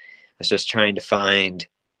was just trying to find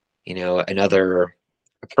another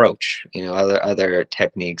approach, other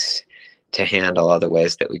techniques to handle, other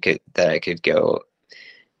ways that I could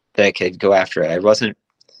go after it. I wasn't,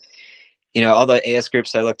 all the AS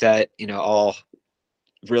groups I looked at, all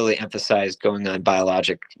really emphasized going on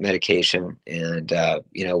biologic medication. And,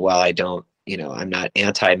 while I don't, I'm not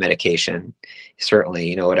anti-medication,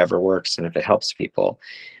 certainly, whatever works and if it helps people,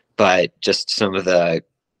 but just some of the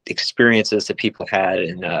experiences that people had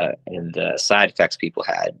and the side effects people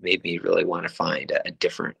had made me really want to find a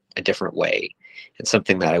different way, and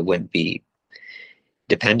something that I wouldn't be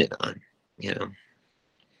dependent on.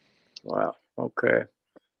 Wow. Okay.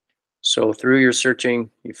 So through your searching,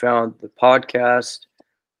 you found the podcast,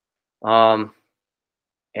 and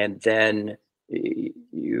then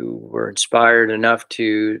you were inspired enough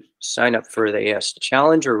to sign up for the AS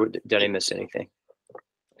challenge, or did I miss anything?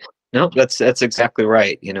 No, that's exactly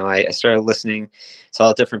right. I started listening to all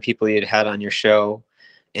the different people you'd had on your show,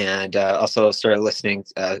 and also started listening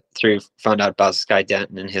found out about Sky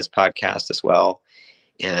Denton and his podcast as well,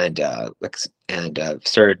 and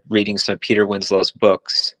started reading some of Peter Winslow's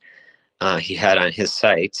books he had on his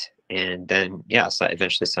site, and then so I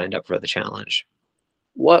eventually signed up for the challenge.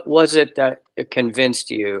 What was it that convinced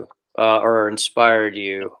you or inspired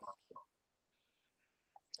you?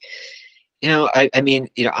 I mean,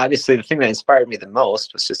 obviously the thing that inspired me the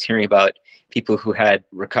most was just hearing about people who had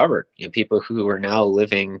recovered, people who were now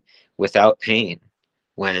living without pain,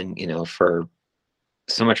 when, for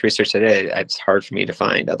so much research today, it's hard for me to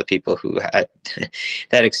find other people who had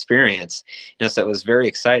that experience. So it was very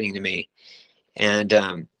exciting to me.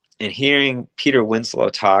 And hearing Peter Winslow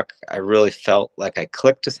talk, I really felt like I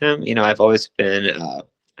clicked with him. I've always been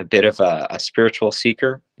a bit of a spiritual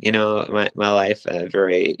seeker, in my life, a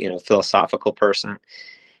very, philosophical person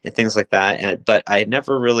and things like that. But I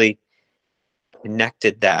never really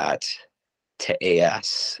connected that to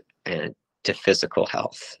AS and to physical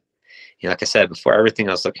health. Like I said before, everything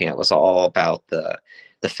I was looking at was all about the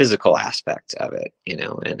physical aspect of it,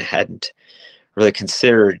 and hadn't really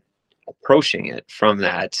considered approaching it from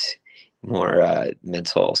that more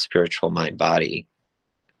mental, spiritual, mind body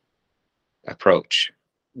approach.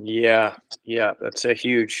 Yeah, that's a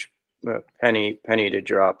huge penny to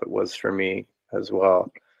drop. It was for me as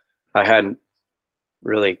well. I hadn't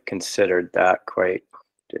really considered that quite,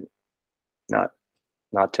 not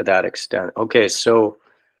to that extent. Okay, so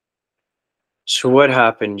what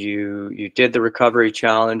happened? You did the recovery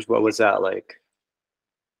challenge. What was that like?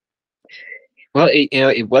 Well,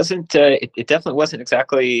 it wasn't. It definitely wasn't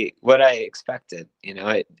exactly what I expected.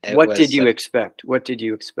 What did you expect? What did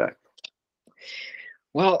you expect?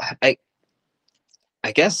 Well, I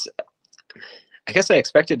guess I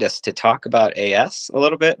expected us to talk about AS a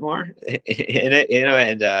little bit more in it,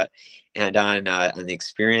 and on the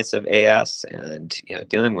experience of AS and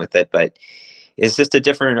dealing with it, but it's just a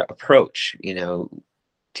different approach.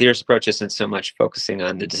 Peter's approach isn't so much focusing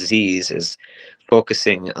on the disease as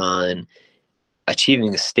focusing on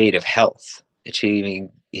achieving a state of health,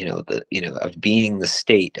 achieving of being the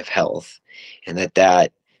state of health, and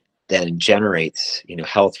that then generates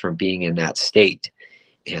health from being in that state.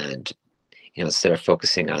 And instead of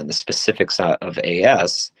focusing on the specifics of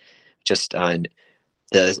AS, just on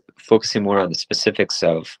focusing more on the specifics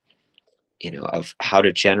of of how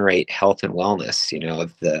to generate health and wellness,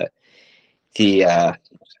 of the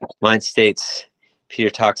mind states Peter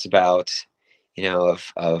talks about,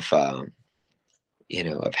 of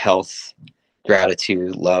health,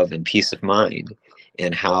 gratitude, love, and peace of mind,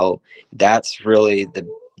 and how that's really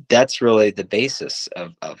the basis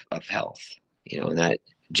of health, and that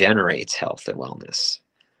generates health and wellness.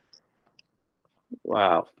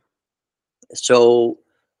 Wow. So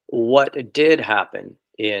what did happen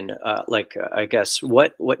in I guess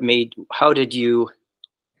what made how did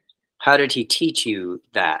he teach you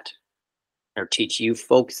that, or teach you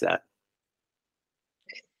folks that?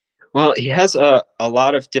 Well, he has a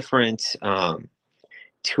lot of different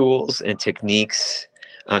tools and techniques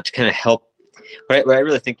to kind of help. What I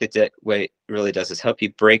really think that what it really does is help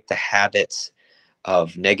you break the habits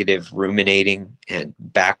of negative ruminating and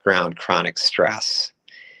background chronic stress,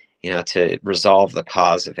 to resolve the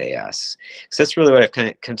cause of AS. Because that's really what I've kind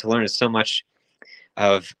of come to learn, is so much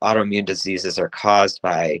of autoimmune diseases are caused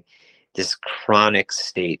by this chronic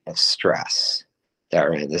state of stress that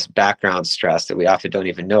we're in, this background stress that we often don't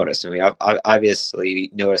even notice. And we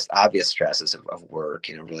obviously notice obvious stresses of work,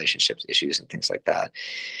 relationships issues and things like that.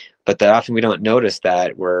 But that often we don't notice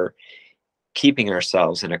that we're keeping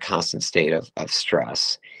ourselves in a constant state of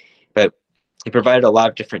stress. But he provided a lot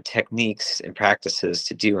of different techniques and practices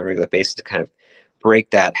to do on a regular basis to kind of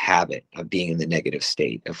break that habit of being in the negative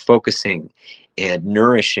state, of focusing and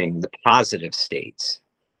nourishing the positive states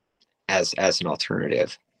as an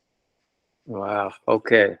alternative. Wow.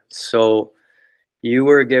 Okay. So you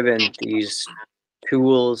were given these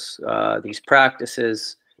tools, these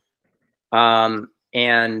practices,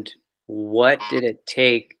 and what did it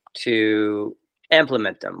take to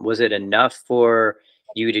implement them? Was it enough for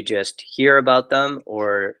you to just hear about them,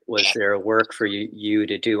 or was there work for you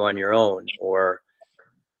to do on your own, or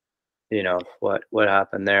what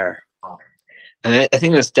happened there? And I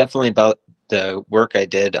think it was definitely about the work I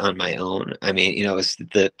did on my own. I mean, it was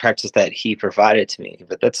the practice that he provided to me,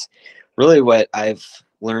 but that's really what I've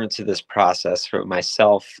learned through this process for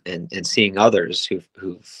myself and seeing others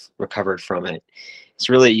who've recovered from it. It's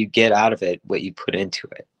really, you get out of it what you put into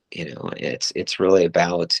it. It's really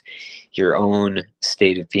about your own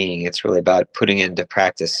state of being. It's really about putting into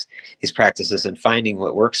practice these practices and finding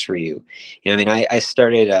what works for you. I mean, I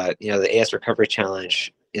started, the AS Recovery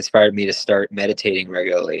Challenge inspired me to start meditating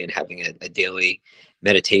regularly and having a daily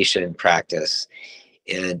meditation practice.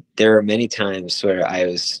 And there are many times where I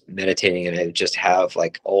was meditating and I would just have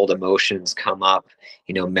like old emotions come up,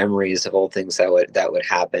 memories of old things that would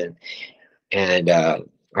happen. And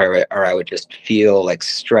or I would just feel like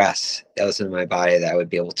stress that was in my body that I would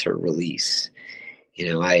be able to release.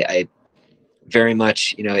 I very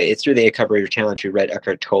much, it's through the Recovery Challenge. We read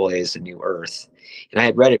Eckhart Tolle's A New Earth, and I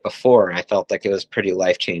had read it before, and I felt like it was pretty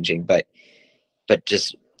life changing. But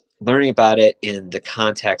just learning about it in the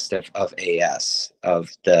context of AS,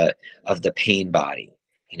 of the pain body,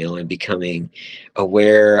 and becoming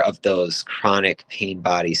aware of those chronic pain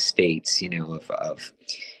body states,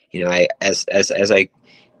 I as I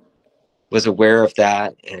was aware of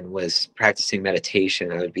that and was practicing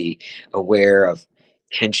meditation, I would be aware of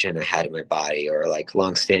tension I had in my body, or like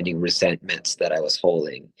longstanding resentments that I was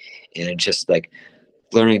holding, and just like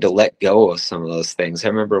learning to let go of some of those things. I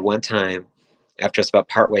remember one time after I was about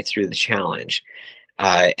partway through the challenge,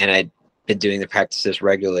 and I'd been doing the practices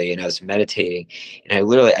regularly, and I was meditating, and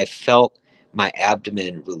I felt my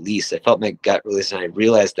abdomen release. I felt my gut release, and I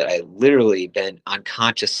realized that I literally been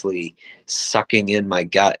unconsciously sucking in my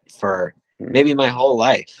gut for maybe my whole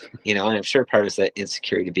life, and I'm sure part of it is that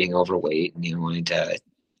insecurity of being overweight and wanting to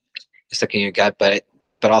suck in your gut, but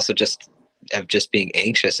also just of just being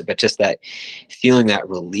anxious, but just that feeling that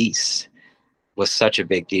release was such a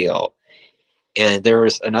big deal. And there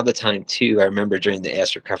was another time too, I remember during the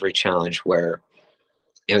AS Recovery Challenge, where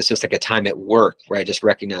it was just like a time at work where I just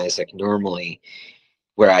recognized, like, normally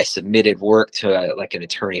where I submitted work to like an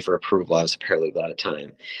attorney for approval, I was a paralegal at the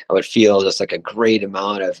time, I would feel just like a great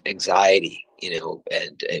amount of anxiety,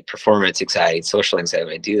 and performance anxiety, social anxiety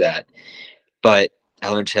when I do that. But I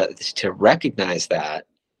learned to recognize that,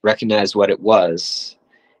 recognize what it was,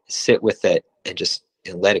 sit with it, and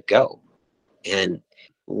let it go, and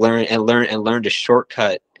learn to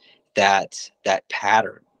shortcut that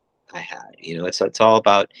pattern I had. It's all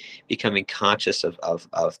about becoming conscious of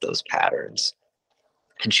those patterns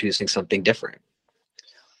and choosing something different.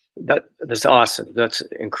 That's awesome. That's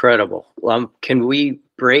incredible. Can we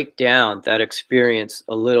break down that experience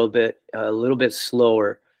a little bit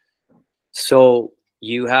slower? So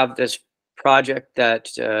you have this project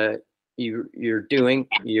that you're doing.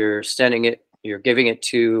 You're sending it. You're giving it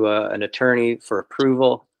to an attorney for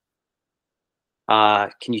approval.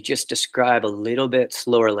 Can you just describe a little bit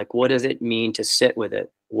slower? Like, what does it mean to sit with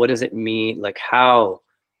it? What does it mean? Like, how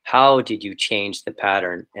did you change the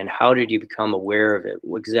pattern, and how did you become aware of it?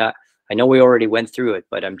 I know we already went through it,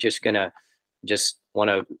 but I'm just want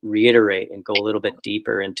to reiterate and go a little bit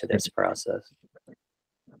deeper into this process.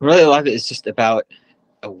 Really, a lot of it is just about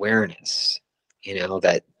awareness.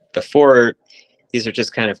 That before these are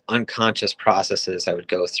just kind of unconscious processes I would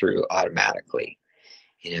go through automatically,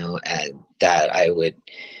 and that I would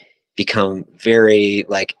become very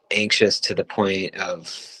like anxious to the point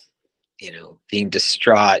of, being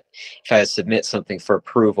distraught if I submit something for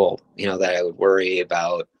approval, that I would worry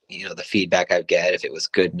about, the feedback I'd get if it was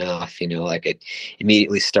good enough, like I'd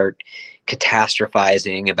immediately start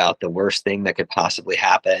catastrophizing about the worst thing that could possibly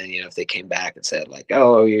happen, if they came back and said like,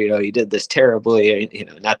 oh, you did this terribly,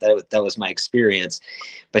 not that that was my experience,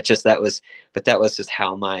 but that was just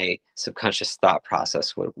how my subconscious thought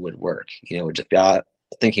process would work, would just be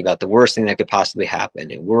thinking about the worst thing that could possibly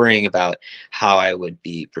happen and worrying about how I would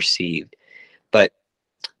be perceived. But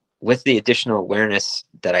with the additional awareness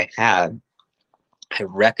that I had, I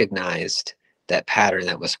recognized that pattern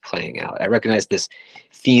that was playing out. I recognized this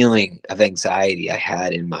feeling of anxiety I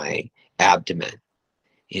had in my abdomen,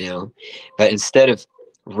 but instead of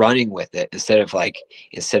running with it, instead of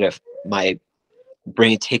my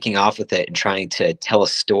brain taking off with it and trying to tell a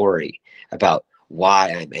story about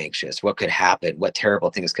why I'm anxious, what could happen, what terrible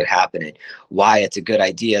things could happen, and why it's a good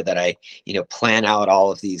idea that I, plan out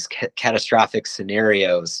all of these catastrophic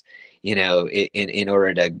scenarios, in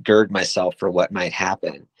order to gird myself for what might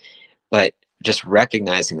happen. But just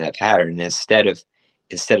recognizing that pattern, instead of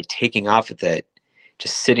taking off with it,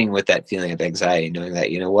 just sitting with that feeling of anxiety, knowing that,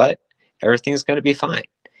 what, everything's going to be fine.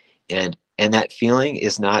 And that feeling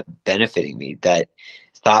is not benefiting me. That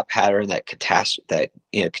thought pattern, that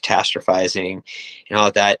catastrophizing, all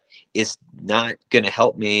of that is not going to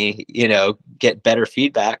help me, get better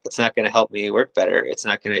feedback. It's not going to help me work better. It's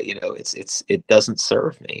not going to, it doesn't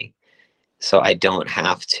serve me. So I don't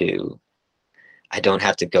have to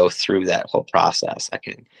go through that whole process. I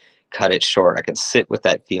can cut it short. I can sit with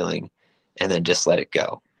that feeling and then just let it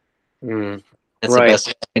go. That's right.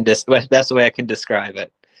 That's the way I can describe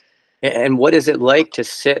it. And what is it like to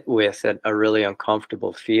sit with a really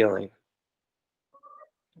uncomfortable feeling?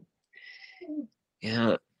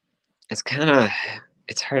 Yeah, it's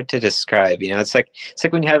hard to describe. It's like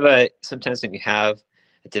when you have sometimes when you have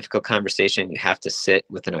a difficult conversation, you have to sit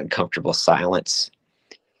with an uncomfortable silence.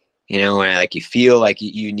 When like you feel like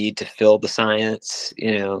you need to fill the silence,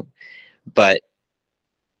 but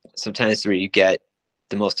sometimes where you get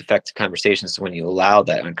the most effective conversations is when you allow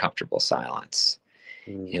that uncomfortable silence.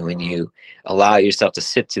 When you allow yourself to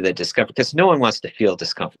sit to the discomfort, because no one wants to feel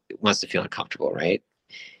discomfort, wants to feel uncomfortable, right?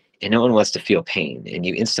 And no one wants to feel pain, and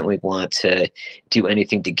you instantly want to do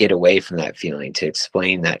anything to get away from that feeling, to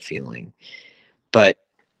explain that feeling. But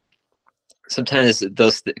sometimes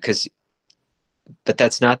but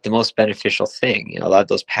that's not the most beneficial thing. A lot of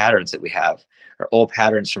those patterns that we have are old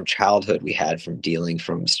patterns from childhood we had from dealing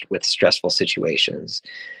with stressful situations,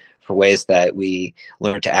 for ways that we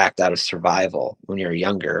learned to act out of survival when we were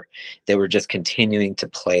younger. They were just continuing to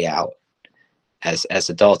play out as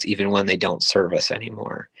adults, even when they don't serve us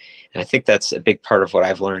anymore. And I think that's a big part of what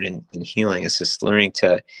I've learned in healing, is just learning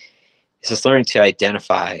to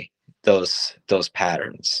identify those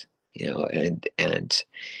patterns, and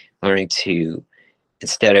learning to,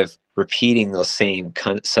 instead of repeating those same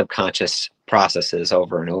subconscious processes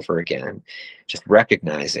over and over again, just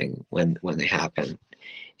recognizing when they happen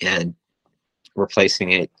and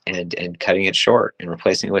replacing it and cutting it short and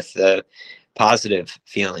replacing it with the positive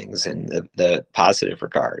feelings and the positive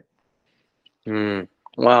regard.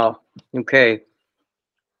 Wow. Okay.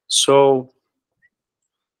 So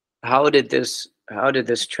how did this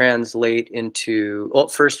translate into, well,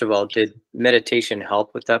 first of all, did meditation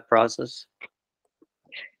help with that process?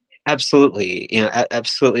 Absolutely.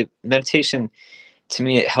 Absolutely. Meditation, to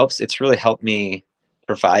me, it's really helped me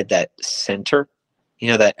provide that center,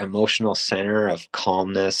 that emotional center of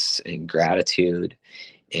calmness and gratitude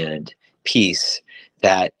and peace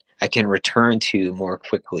that I can return to more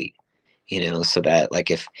quickly, so that,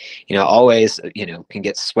 like, if, always, can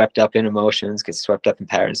get swept up in emotions, get swept up in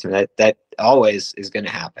patterns, and that always is going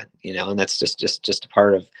to happen, and that's just a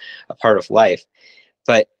part of life.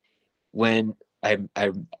 But when I'm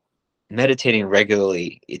meditating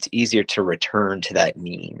regularly, it's easier to return to that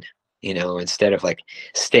mean, instead of like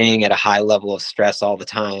staying at a high level of stress all the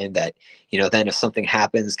time that, then if something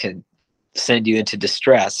happens can send you into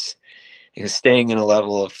distress. Staying in a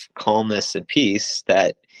level of calmness and peace,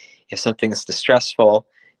 that if something's distressful,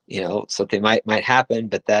 something might happen,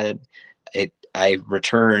 but then I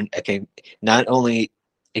return. I can not only,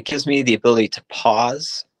 it gives me the ability to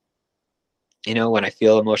pause, when I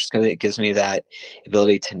feel emotions, it gives me that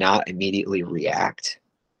ability to not immediately react.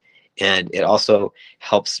 And it also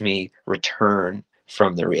helps me return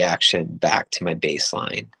from the reaction back to my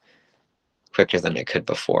baseline quicker than I could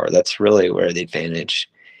before. That's really where the advantage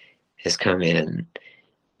has come in.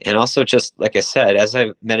 And also, just like I said, as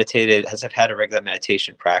I've meditated, as I've had a regular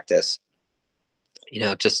meditation practice,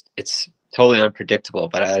 just it's totally unpredictable,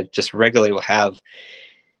 but I just regularly will have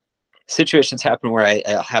situations happen where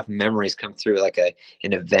I'll have memories come through, like an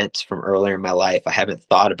event from earlier in my life I haven't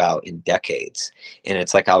thought about in decades. And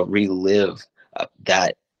it's like I'll relive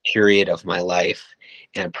that period of my life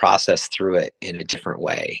and process through it in a different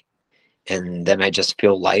way. And then I just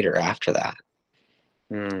feel lighter after that.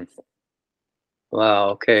 Mm. Wow.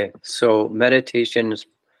 Okay. So meditation is,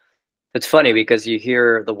 it's funny because you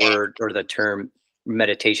hear the word or the term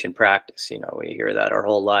meditation practice, we hear that our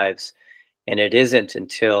whole lives. And it isn't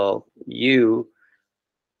until you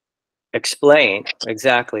explain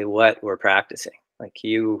exactly what we're practicing. Like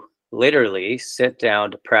you literally sit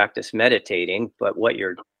down to practice meditating, but what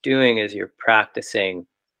you're doing is you're practicing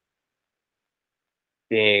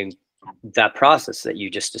being that process that you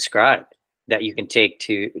just described that you can take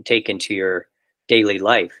into your daily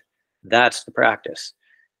life. That's the practice,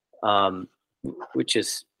 which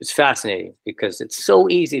is fascinating because it's so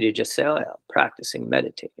easy to just say, oh, yeah, I'm practicing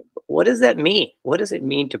meditating. But what does that mean? What does it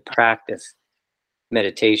mean to practice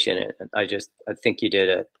meditation? And I think you did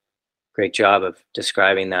a great job of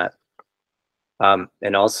describing that,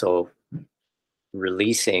 and also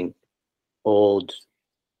releasing old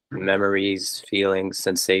memories, feelings,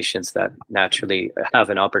 sensations that naturally have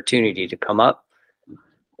an opportunity to come up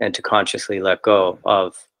and to consciously let go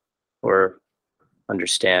of or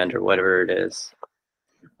understand or whatever it is.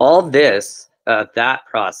 All this, that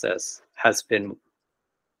process has been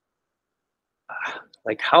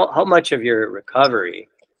like how much of your recovery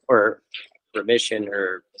or remission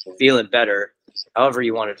or feeling better, however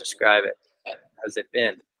you want to describe it, has it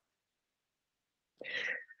been?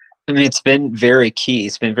 I mean, it's been very key.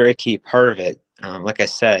 It's been very key. Part of it, like I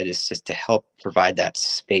said, is just to help provide that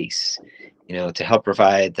space, to help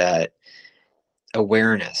provide that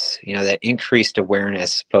awareness, that increased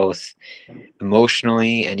awareness, both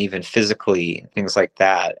emotionally and even physically, things like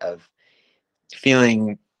that, of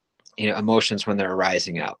feeling, emotions when they're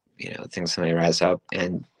rising up, things when they rise up,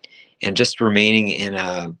 and just remaining in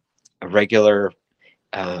a regular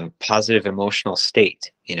positive emotional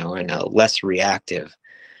state, in a less reactive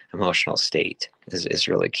emotional state is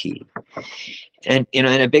really key. And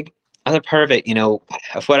and a big other part of it,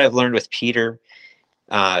 of what I've learned with Peter,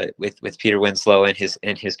 with Peter Winslow and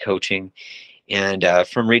his coaching, and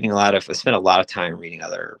from reading I spent a lot of time reading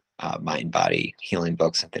other mind body healing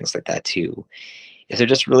books and things like that too, is I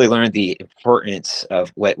just really learned the importance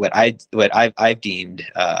of what I've deemed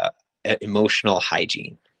emotional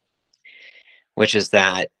hygiene, which is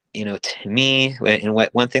that, to me, and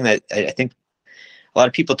one thing that I think a lot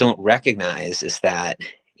of people don't recognize is that,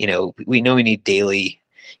 we know we need daily,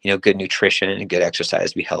 good nutrition and good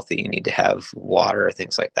exercise to be healthy. You need to have water,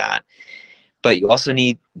 things like that. But you also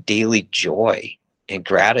need daily joy and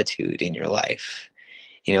gratitude in your life,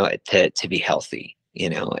 to be healthy,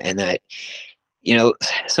 and that,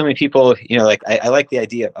 so many people, like I like the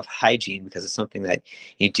idea of hygiene because it's something that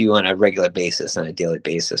you do on a regular basis, on a daily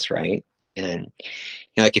basis, right? And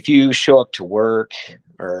like if you show up to work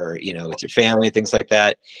or, with your family, things like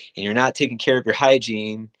that, and you're not taking care of your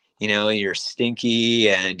hygiene, you're stinky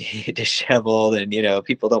and disheveled and,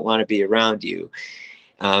 people don't want to be around you.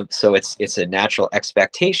 So it's a natural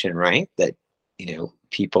expectation, right? That,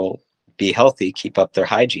 people be healthy, keep up their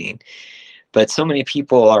hygiene. But so many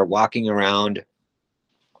people are walking around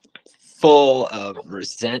full of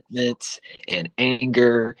resentment and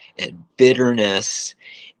anger and bitterness,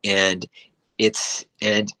 and it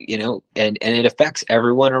affects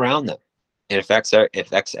everyone around them. It affects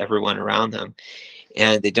everyone around them,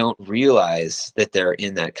 and they don't realize that they're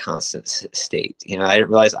in that constant state. I didn't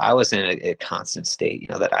realize I was in a constant state,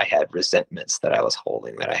 that I had resentments that I was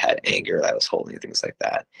holding, that I had anger that I was holding, things like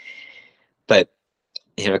that. But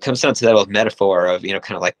it comes down to that old metaphor of,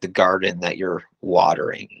 kind of like the garden that you're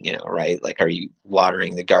watering, right? Like, are you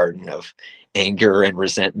watering the garden of anger and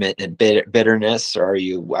resentment and bitterness, or are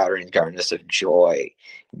you watering the garden of joy,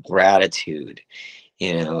 gratitude,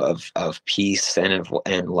 of peace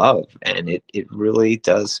and love? And it really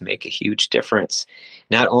does make a huge difference,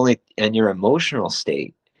 not only in your emotional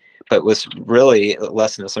state, but what's really a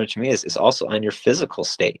lesson that's learned to me is also on your physical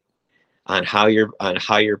state, on how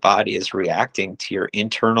your body is reacting to your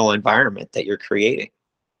internal environment that you're creating.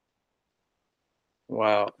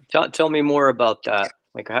 Wow. Tell me more about that.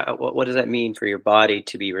 Like, what does that mean for your body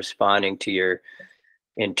to be responding to your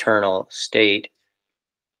internal state?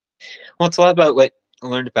 Well, it's a lot about what I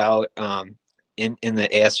learned about in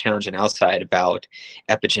the AS Challenge and outside about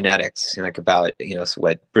epigenetics, and like about, so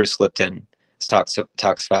what Bruce Lipton talks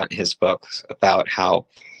about in his books about how,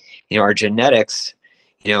 our genetics,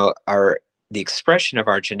 the expression of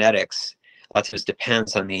our genetics a lot of times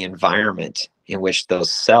depends on the environment in which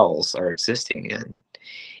those cells are existing in.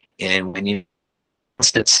 And when you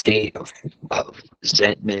constant state of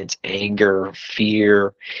resentment, anger,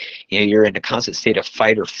 fear, you're in a constant state of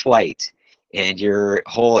fight or flight, and your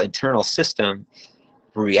whole internal system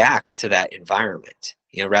react to that environment.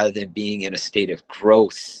 Rather than being in a state of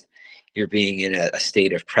growth, you're being in a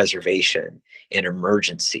state of preservation and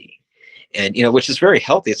emergency. And which is very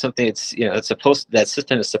healthy. It's something that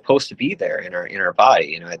system is supposed to be there in our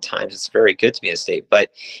body. At times it's very good to be in a state,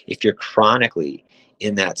 but if you're chronically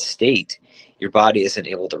in that state, your body isn't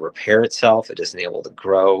able to repair itself, it isn't able to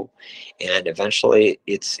grow, and eventually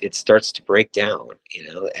it starts to break down.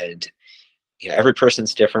 And every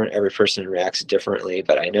person's different, every person reacts differently,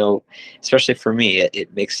 but I know, especially for me,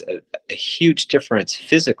 it makes a huge difference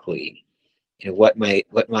physically what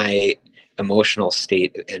my emotional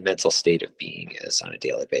state and mental state of being is on a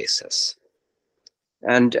daily basis.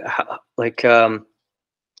 And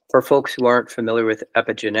for folks who aren't familiar with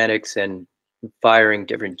epigenetics and firing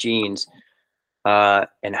different genes,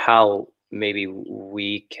 and how maybe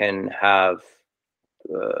we can have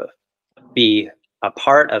be a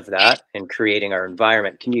part of that in creating our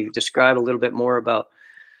environment, can you describe a little bit more about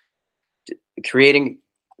creating,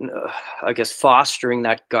 I guess, fostering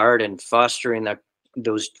that garden, fostering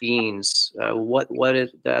those genes? What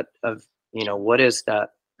is that of, what is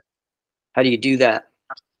that? How do you do that?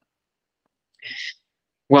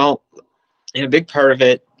 Well, a big part of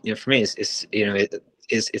it, for me is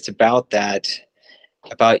it's about that,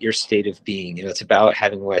 about your state of being. It's about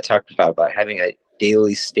having what I talked about having a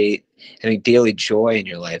daily state, having daily joy in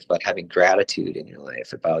your life, about having gratitude in your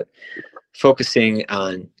life, about focusing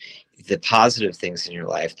on the positive things in your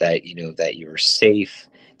life, that that you're safe,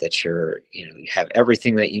 that you have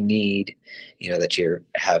everything that you need, that you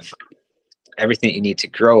have everything you need to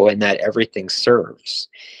grow, and that everything serves,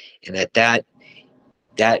 and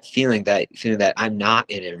that feeling that I'm not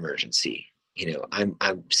in an emergency.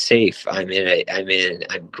 I'm safe.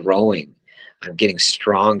 I'm growing. I'm getting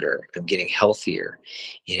stronger. I'm getting healthier.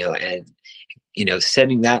 And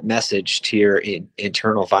sending that message to your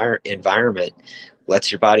internal environment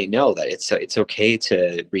lets your body know that it's okay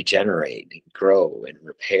to regenerate and grow and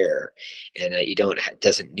repair, and that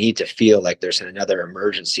doesn't need to feel like there's another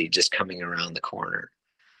emergency just coming around the corner.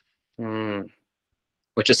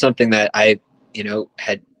 Which is something that I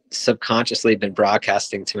had subconsciously been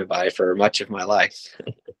broadcasting to my body for much of my life.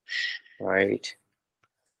 Right.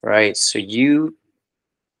 So you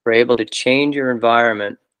were able to change your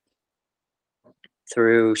environment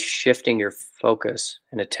through shifting your focus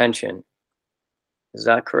and attention. Is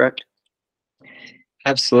that correct?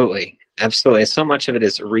 Absolutely. So much of it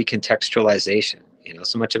is recontextualization.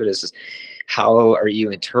 So much of it is how are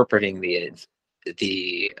you interpreting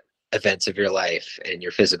the events of your life and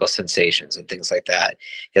your physical sensations and things like that.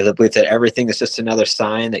 The belief that everything is just another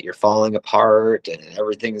sign that you're falling apart and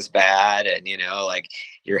everything is bad, and like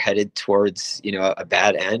you're headed towards a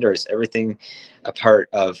bad end, or is everything a part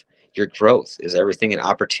of your growth? Is everything an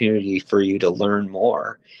opportunity for you to learn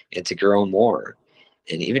more and to grow more?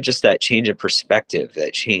 And even just that change in perspective,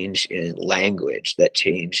 that change in language, that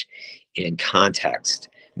change in context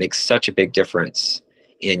makes such a big difference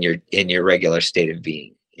in your regular state of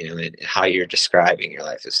being. And how you're describing your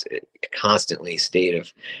life is constantly a state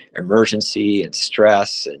of emergency and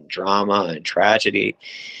stress and drama and tragedy.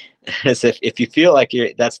 As if you feel like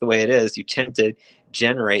that's the way it is, you tend to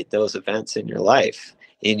generate those events in your life,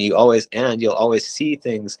 and you'll always see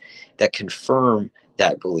things that confirm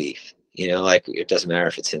that belief. Like it doesn't matter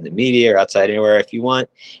if it's in the media or outside anywhere. If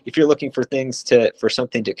you're looking for for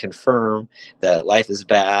something to confirm that life is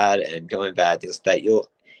bad and going bad, that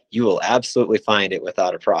you will absolutely find it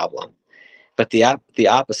without a problem. But the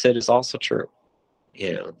opposite is also true.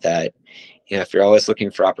 That if you're always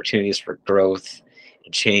looking for opportunities for growth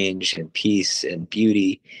and change and peace and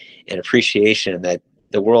beauty and appreciation, that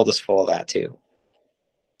the world is full of that too.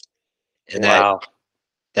 And wow.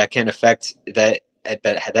 that can affect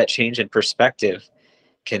that change in perspective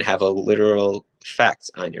can have a literal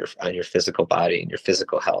effect on your physical body and your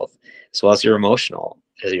physical health, as well as your emotional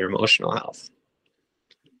health.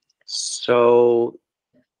 So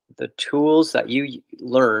the tools that you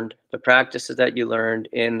learned, the practices that you learned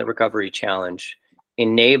in the recovery challenge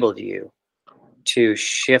enabled you to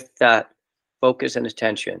shift that focus and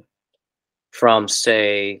attention from,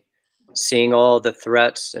 say, seeing all the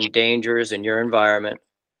threats and dangers in your environment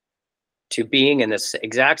to being in this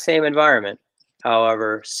exact same environment,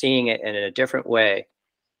 however, seeing it in a different way.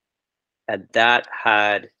 And that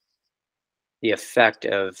had the effect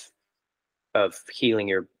of healing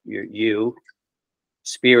you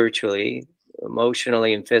spiritually,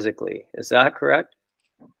 emotionally, and physically. Is that correct?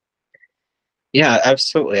 Yeah,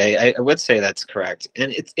 absolutely. I would say that's correct.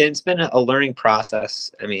 And it's been a learning process.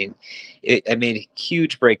 I mean, I made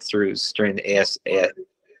huge breakthroughs during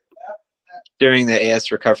the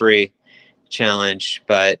AS recovery challenge,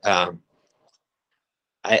 but I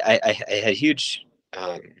had huge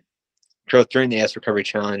growth during the AS recovery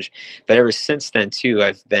challenge. But ever since then too,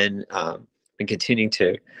 I've been continuing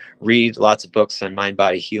to read lots of books on mind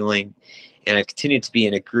body healing, and I've continued to be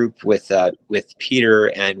in a group with Peter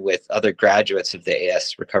and with other graduates of the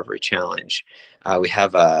AS recovery challenge. We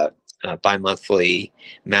have a bi-monthly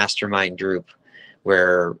mastermind group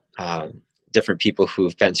where different people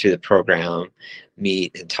who've been through the program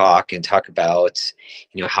meet and talk about,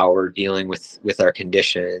 you know, how we're dealing with our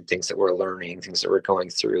condition, things that we're learning, things that we're going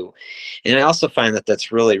through. And I also find that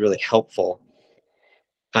that's really, really helpful,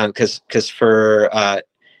 because for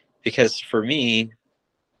me,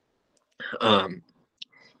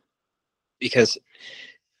 because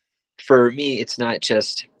for me, it's not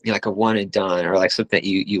just, you know, like a one and done, or like something that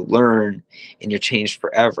you learn and you're changed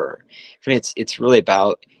forever. For me, it's really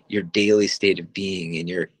about your daily state of being and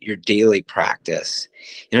your daily practice.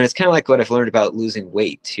 You know, it's kind of like what I've learned about losing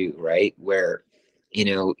weight too, right? Where, you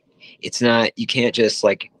know, it's not, you can't just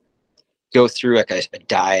like go through like a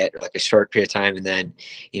diet or like a short period of time and then,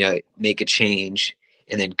 you know, make a change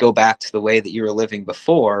and then go back to the way that you were living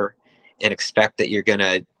before and expect that you're going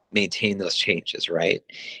to maintain those changes, right?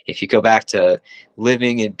 If you go back to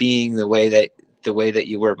living and being the way that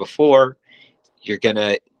you were before, you're going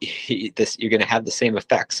to you're going to have the same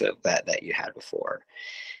effects of that you had before.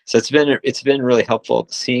 So it's been really helpful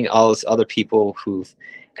seeing all those other people who've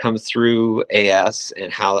come through AS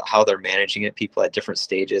and how they're managing it. People at different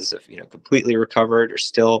stages of, you know, completely recovered or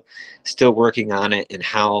still working on it, and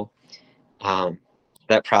how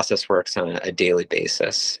that process works on a daily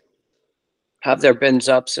basis. Have there been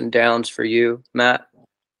ups and downs for you, Matt?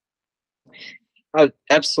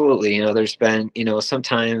 Absolutely. You know, there's been, you know,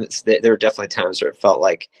 sometimes there were definitely times where it felt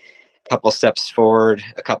like a couple steps forward,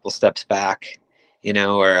 a couple steps back, you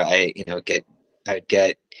know, where I'd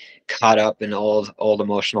get caught up in old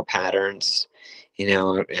emotional patterns, you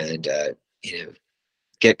know, and you know,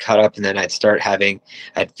 get caught up, and then I'd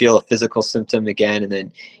feel a physical symptom again, and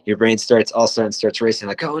then your brain all of a sudden starts racing,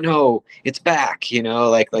 like, oh no, it's back, you know,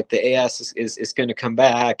 like the AS is going to come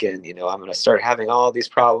back, and, you know, I'm going to start having all these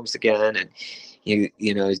problems again, and you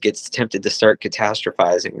know, it gets tempted to start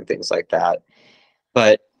catastrophizing and things like that.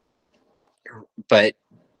 But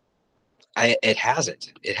it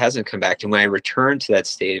hasn't come back. And when I returned to that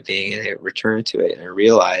state of being, and I returned to it, and I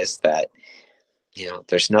realized that, you know,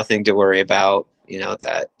 there's nothing to worry about, you know,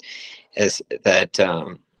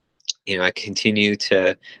 you know, I continue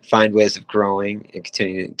to find ways of growing and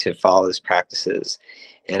continue to follow these practices.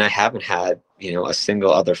 And I haven't had, you know, a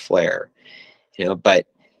single other flare, you know, but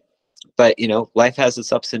you know, life has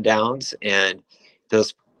its ups and downs, and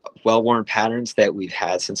those well-worn patterns that we've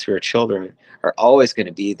had since we were children are always going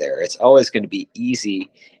to be there. It's always going to be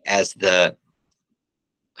easy as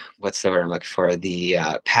what's the word I'm looking for? The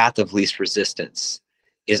path of least resistance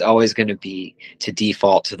is always going to be to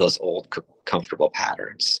default to those old comfortable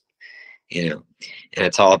patterns, you know. And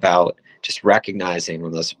it's all about just recognizing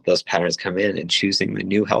when those patterns come in and choosing the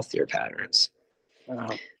new, healthier patterns.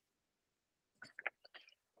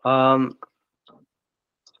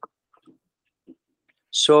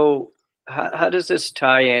 So how does this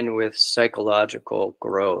tie in with psychological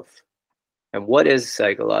growth? And what is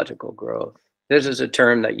psychological growth? This is a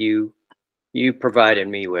term that you provided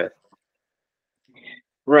me with.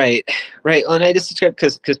 Right. And I just described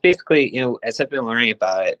because basically, you know, as I've been learning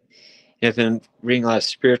about it, I've been reading a lot of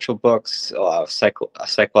spiritual books, a lot of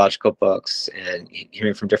psychological books, and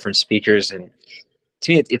hearing from different speakers. And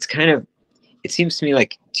to me, it seems to me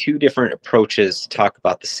like two different approaches to talk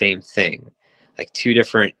about the same thing, like two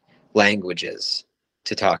different languages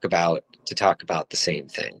to talk about the same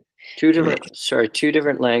thing. Two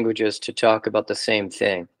different languages to talk about the same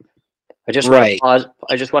thing. I just Right. want to pause.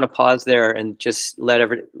 I just want to pause there and just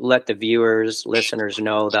let the viewers, listeners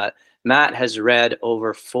know that Matt has read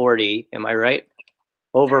over 40. Am I right?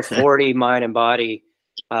 Over 40 mind and body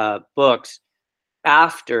books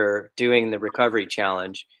after doing the recovery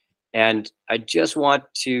challenge, and I just want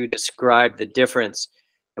to describe the difference.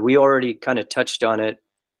 We already kind of touched on it.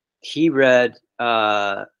 He read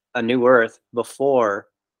A New Earth before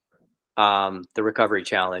the recovery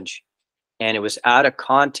challenge, and it was out of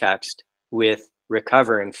context with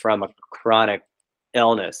recovering from a chronic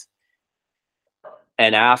illness.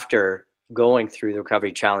 And after going through the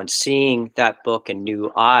recovery challenge, seeing that book in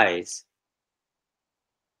new eyes,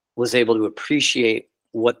 was able to appreciate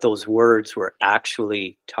what those words were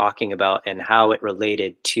actually talking about and how it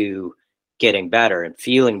related to getting better and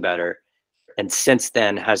feeling better. And since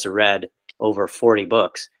then has read over 40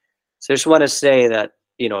 books. So I just want to say that,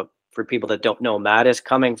 you know, for people that don't know, Matt is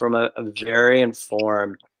coming from a very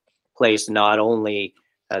informed place, not only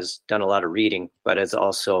has done a lot of reading, but has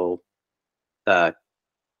also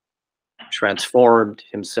transformed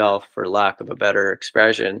himself, for lack of a better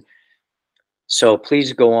expression. So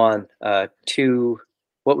please go on to,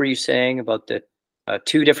 what were you saying about the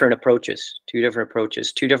two different approaches, two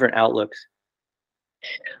different outlooks?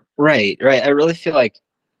 Right. I really feel like,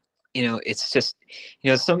 you know, it's just,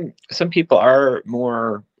 you know, some people are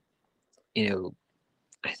more, you know,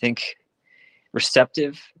 I think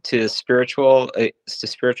receptive to spiritual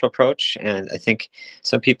approach, and I think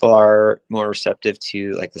some people are more receptive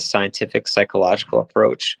to like the scientific psychological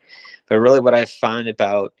approach. But really, what I've found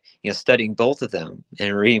about, you know, studying both of them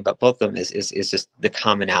and reading about both of them is just the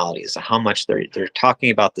commonalities, how much they're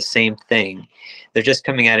talking about the same thing. They're just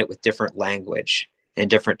coming at it with different language and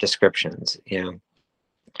different descriptions. From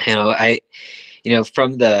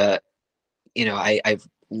the, I've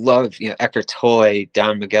loved, Eckhart Tolle,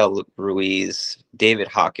 Don Miguel Ruiz, David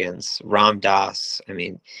Hawkins, Ram Dass. I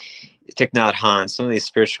mean, Thich Nhat Hanh. Some of these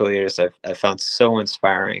spiritual leaders I've found so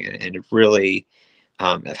inspiring, and really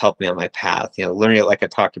have helped me on my path. Learning, like I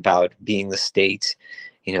talked about, being the state,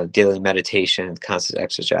 daily meditation, constant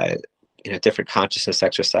exercise, different consciousness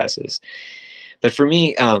exercises. But for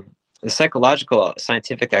me, the psychological,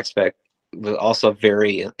 scientific aspect was also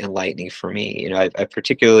very enlightening for me. I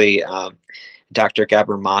particularly Dr.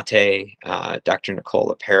 Gabor Mate, Dr.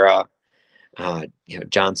 Nicole LePera,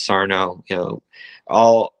 John Sarno,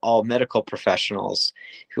 all medical professionals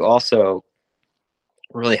who also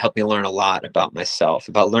really helped me learn a lot about myself,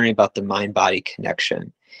 about learning about the mind-body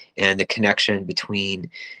connection and the connection between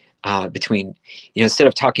instead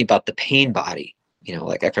of talking about the pain body,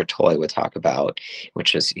 like Eckhart Tolle would talk about,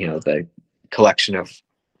 which is, the collection of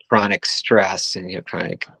chronic stress and,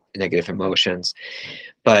 chronic negative emotions.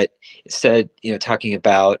 But instead, talking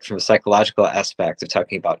about, from a psychological aspect, of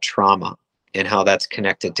talking about trauma and how that's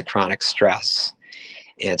connected to chronic stress,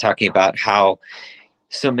 and talking about how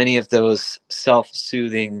so many of those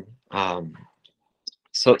self-soothing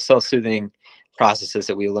processes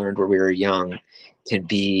that we learned when we were young can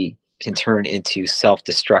turn into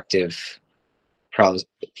self-destructive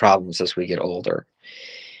problems as we get older.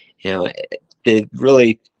 They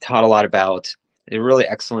really taught a lot about, they're really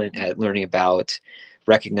excellent at learning about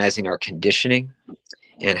recognizing our conditioning,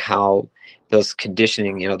 and how those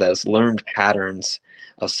conditioning, those learned patterns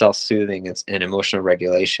of self-soothing and emotional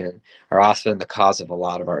regulation are often the cause of a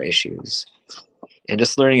lot of our issues. And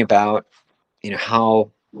just learning about,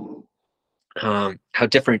 how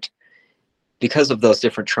different, because of those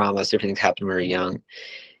different traumas, different things happen when we're young,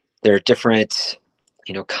 there are different,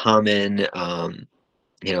 common,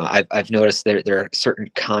 I've noticed there are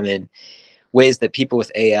certain common ways that people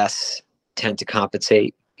with AS tend to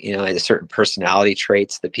compensate, and certain personality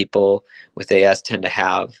traits that people with AS tend to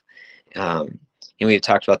have. We've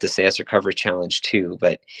talked about this AS recovery challenge too,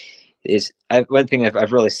 but one thing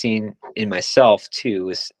I've really seen in myself too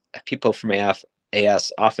is people from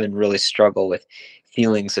AS often really struggle with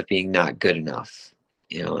feelings of being not good enough,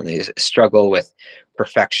 and they struggle with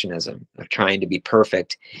perfectionism, of trying to be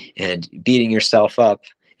perfect and beating yourself up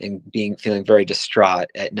and feeling very distraught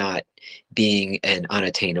at not being an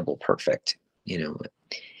unattainable perfect,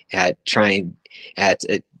 at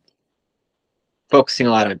focusing a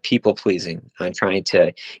lot on people pleasing, on trying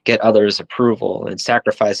to get others' approval, and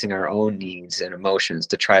sacrificing our own needs and emotions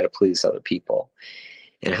to try to please other people.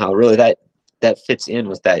 And how really that fits in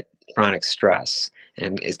with that chronic stress,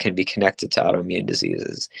 and it can be connected to autoimmune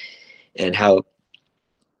diseases. And how,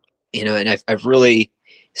 and I've really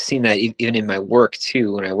seen that even in my work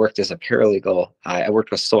too. When I worked as a paralegal, I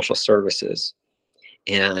worked with social services,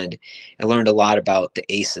 and I learned a lot about the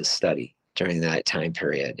ACEs study during that time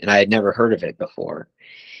period, and I had never heard of it before.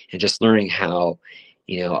 And just learning how,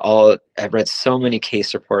 I've read so many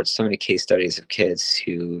case reports, so many case studies of kids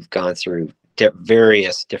who've gone through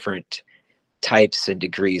various different types and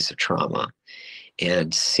degrees of trauma,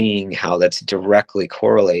 and seeing how that's directly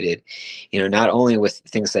correlated, not only with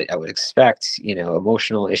things that I would expect,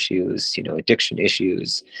 emotional issues, addiction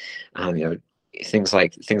issues, things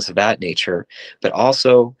of that nature, but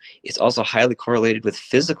also it's also highly correlated with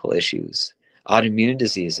physical issues, autoimmune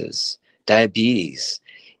diseases, diabetes,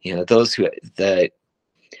 those who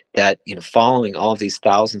following all of these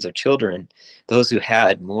thousands of children, those who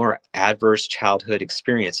had more adverse childhood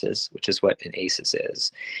experiences, which is what an ACEs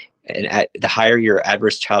is. And the higher your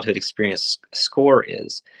adverse childhood experience score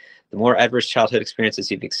is, the more adverse childhood experiences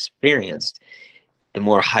you've experienced, the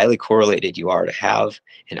more highly correlated you are to have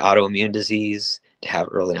an autoimmune disease, to have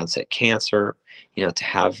early onset cancer, to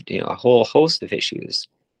have, a whole host of issues.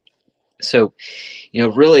 So,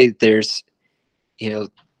 really there's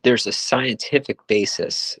a scientific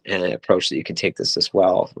basis and an approach that you can take this as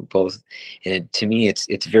well, both. And to me,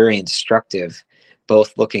 it's very instructive,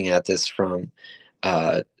 both looking at this from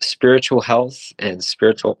spiritual health and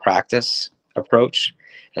spiritual practice approach,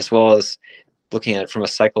 as well as looking at it from a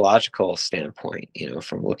psychological standpoint,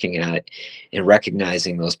 from looking at and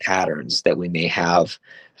recognizing those patterns that we may have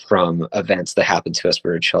from events that happen to us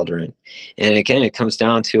when we're children. And again, it comes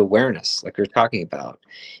down to awareness, like we were talking about,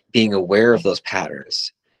 being aware of those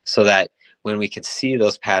patterns, so that when we can see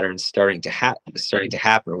those patterns starting to happen,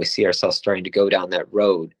 or we see ourselves starting to go down that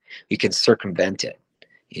road, we can circumvent it.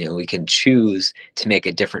 We can choose to make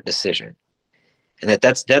a different decision. And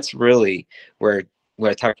that's really where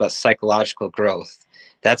I talk about psychological growth.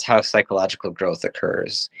 That's how psychological growth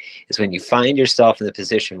occurs, is when you find yourself in the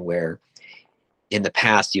position where in the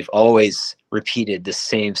past you've always repeated the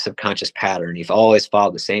same subconscious pattern. You've always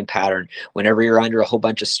followed the same pattern. Whenever you're under a whole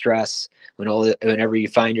bunch of stress, whenever you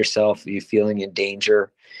find yourself you feeling in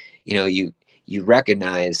danger, you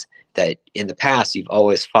recognize that in the past you've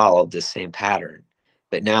always followed this same pattern.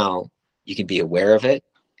 But now you can be aware of it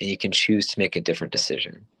and you can choose to make a different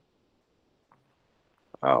decision.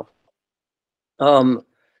 Wow.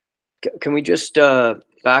 Can we just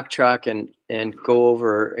backtrack and go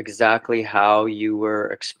over exactly how you were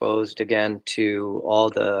exposed again to all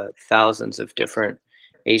the thousands of different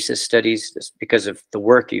ACEs studies, just because of the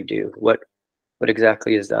work you do? What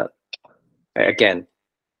exactly is that? Again.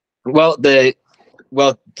 Well,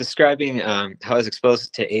 describing how I was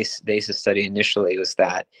exposed to the ACEs study initially was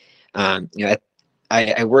that,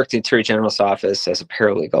 I worked in Attorney General's office as a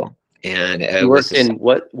paralegal, and you worked in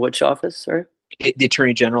which office, sir? The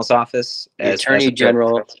Attorney General's office. The Attorney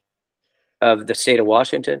General of the state of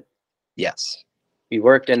Washington? Yes. You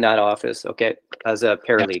worked in that office, okay, as a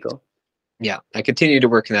paralegal. Yeah, I continue to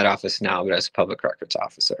work in that office now, but as a public records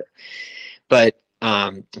officer. But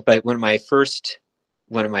one of my first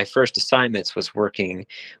assignments was working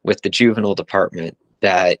with the juvenile department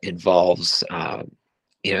that involves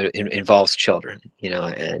involves children,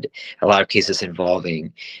 and a lot of cases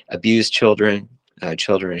involving abused children,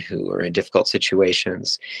 children who are in difficult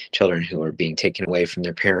situations, children who are being taken away from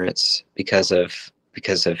their parents because of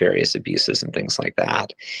various abuses and things like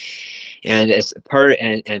that. And as part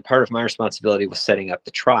of my responsibility was setting up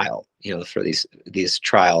the trial, for these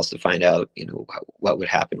trials, to find out, what would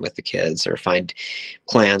happen with the kids, or find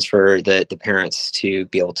plans for the parents to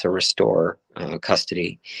be able to restore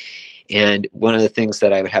custody. And one of the things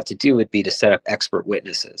that I would have to do would be to set up expert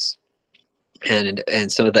witnesses. And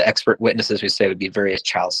some of the expert witnesses, we say, would be various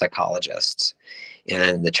child psychologists.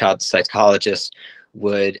 And the child psychologists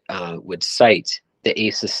would cite the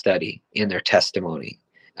ACEs study in their testimony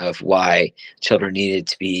of why children needed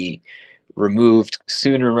to be removed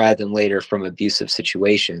sooner rather than later from abusive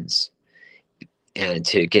situations and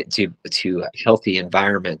to get to healthy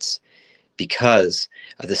environments, because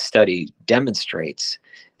the study demonstrates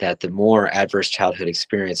that the more adverse childhood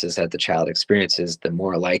experiences that the child experiences, the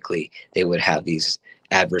more likely they would have these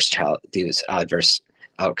adverse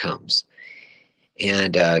outcomes.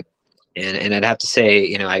 And I'd have to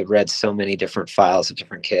say, I read so many different files of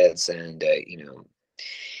different kids, and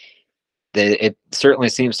it certainly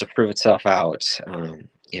seems to prove itself out.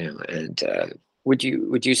 Would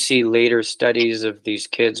you see later studies of these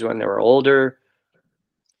kids when they were older?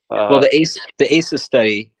 Well, the ACEs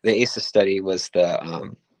study was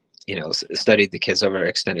the studied the kids over an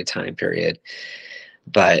extended time period,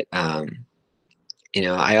 but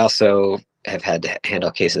I also have had to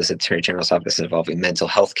handle cases at the Attorney General's office involving mental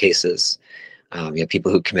health cases.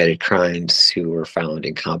 People who committed crimes who were found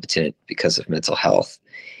incompetent because of mental health.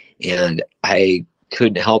 And I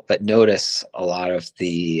couldn't help but notice a lot of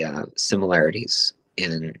the similarities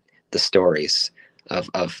in the stories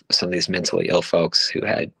of some of these mentally ill folks who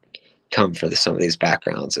had come from some of these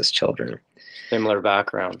backgrounds as children. Similar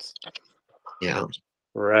backgrounds. Yeah.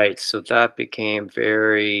 Right. So that became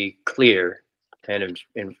very clear and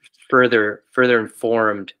further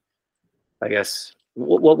informed, I guess.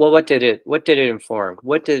 What did it inform?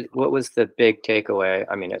 What was the big takeaway?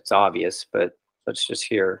 I mean, it's obvious, but let's just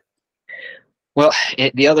hear. Well,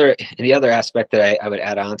 the other aspect that I would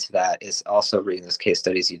add on to that is also reading those case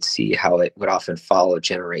studies, you'd see how it would often follow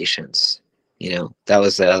generations. That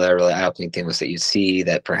was the other really eye-opening thing, was that you'd see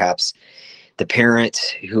that perhaps the parent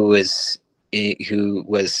who was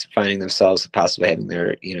finding themselves possibly having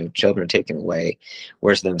their children taken away,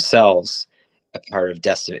 was themselves a part of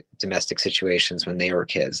domestic situations when they were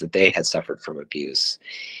kids, that they had suffered from abuse,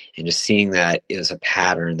 and just seeing that it was a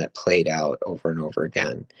pattern that played out over and over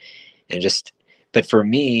again. And just, but for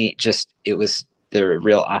me, just, it was the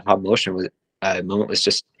real aha moment was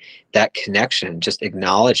just that connection, just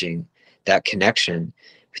acknowledging that connection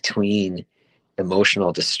between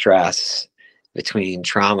emotional distress, between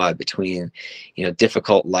trauma, between, you know,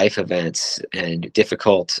 difficult life events and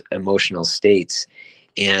difficult emotional states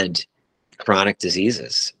and chronic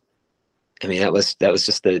diseases. I mean, that was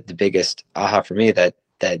just the biggest aha for me, that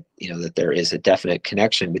you know, that there is a definite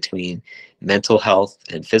connection between mental health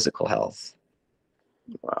and physical health.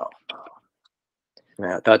 Wow.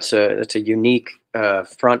 Yeah, that's a unique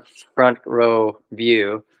front row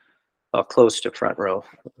view, close to front row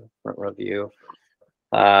view.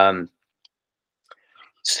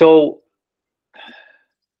 So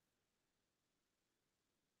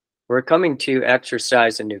we're coming to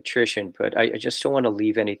exercise and nutrition, but I just don't want to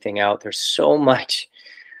leave anything out. There's so much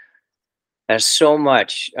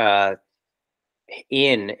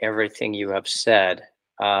in everything you have said.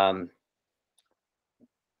 I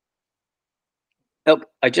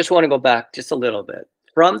just want to go back just a little bit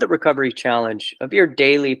from the recovery challenge of your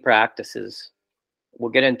daily practices.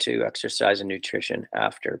 We'll get into exercise and nutrition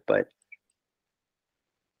after, but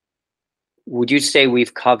would you say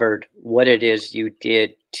we've covered what it is you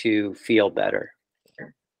did to feel better?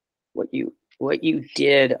 What you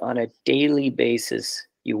did on a daily basis?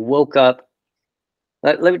 You woke up.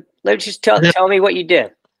 Let me just tell me what you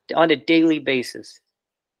did on a daily basis.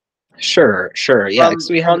 Sure. Yeah,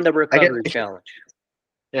 from the recovery challenge.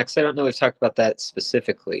 Yeah, because I don't know if we've talked about that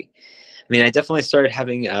specifically. I mean, I definitely started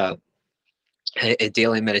having a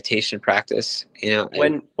daily meditation practice. You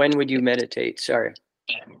know, when would you meditate? Sorry.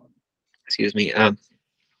 Excuse me.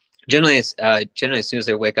 Generally, as soon as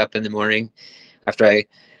I wake up in the morning, after I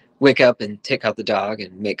wake up and take out the dog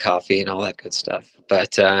and make coffee and all that good stuff.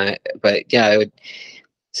 But yeah, I would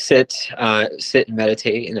sit and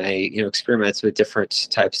meditate, and I, you know, experiment with different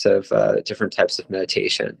types of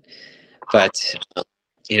meditation. But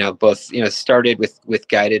you know, both, you know, started with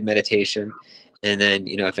guided meditation, and then,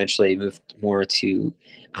 you know, eventually moved more to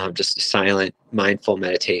just silent, mindful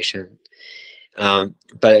meditation.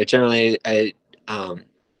 But generally, I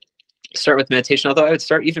start with meditation, although I would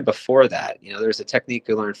start even before that. You know, there's a technique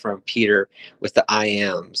we learned from Peter with the I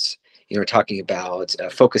ams, you know, talking about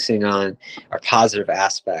focusing on our positive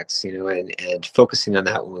aspects, you know, and focusing on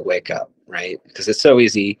that when we wake up, right? Because it's so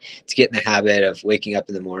easy to get in the habit of waking up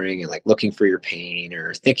in the morning and like looking for your pain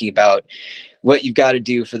or thinking about what you've got to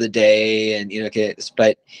do for the day, and, you know,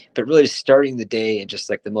 but really starting the day in just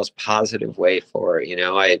like the most positive way for it. You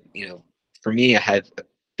know, for me, I have a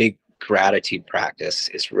big gratitude practice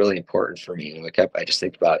is really important for me. I wake up, I just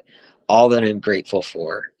think about all that I'm grateful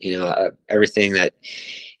for, you know, everything that,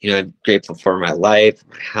 you know, I'm grateful for: my life,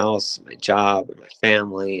 my house, my job, my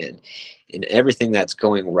family, and everything that's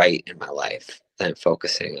going right in my life that I'm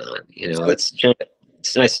focusing on. You know, I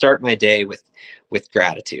start my day with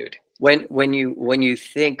gratitude. When you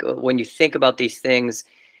think about these things,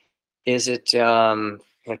 is it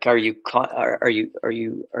like, are you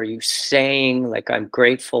saying like, I'm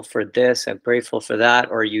grateful for this, I'm grateful for that,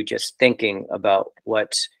 or are you just thinking about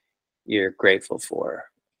what you're grateful for?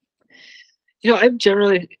 You know, I'm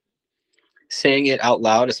generally saying it out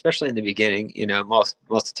loud, especially in the beginning. You know, most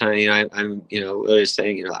of the time, you know, I'm you know, literally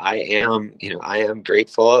saying, you know, I am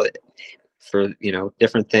grateful for, you know,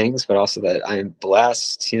 different things, but also that I'm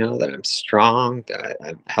blessed, you know, that I'm strong, that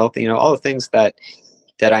I'm healthy, you know, all the things that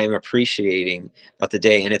I am appreciating about the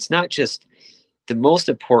day. And it's not just, the most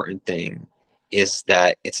important thing is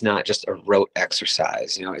that it's not just a rote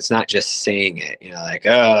exercise. You know, it's not just saying it, you know, like,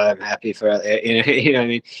 oh, I'm happy for it. You know what I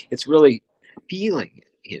mean? It's really feeling it.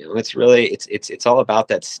 You know, it's really, it's all about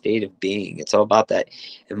that state of being. It's all about that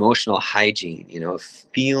emotional hygiene, you know,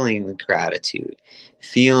 feeling gratitude,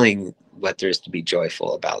 feeling what there's to be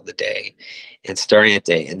joyful about the day, and starting a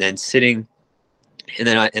day, and then sitting, and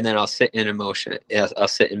then I'll sit in emotion. I'll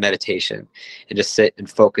sit in meditation and just sit and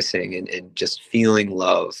focusing, and just feeling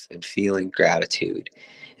love and feeling gratitude,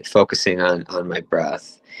 and focusing on my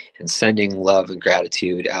breath, and sending love and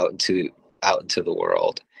gratitude out into the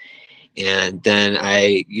world. And then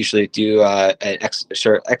I usually do an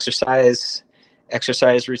short exercise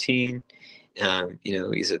routine. You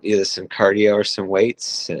know, either some cardio or some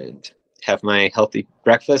weights, and have my healthy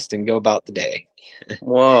breakfast and go about the day.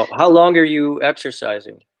 Whoa, how long are you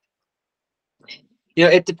exercising? You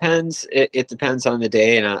know, it depends. It depends on the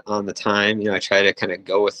day and on the time. You know, I try to kind of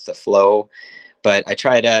go with the flow, but I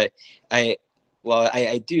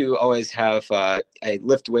do always have, I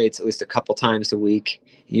lift weights at least a couple times a week.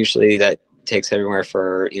 Usually that takes everywhere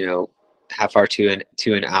for, half hour to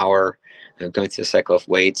an hour of going through a cycle of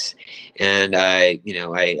weights. And I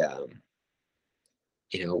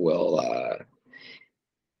will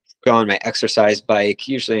go on my exercise bike,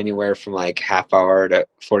 usually anywhere from like half hour to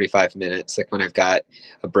 45 minutes, like when I've got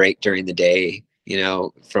a break during the day,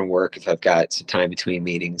 from work, if I've got some time between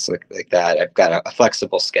meetings like that. I've got a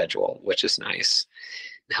flexible schedule, which is nice.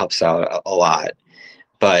 It helps out a lot.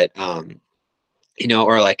 But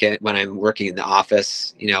or like when I'm working in the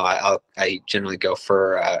office, I generally go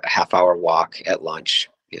for a half hour walk at lunch,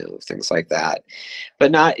 things like that.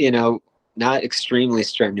 But not extremely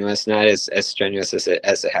strenuous, not as strenuous as it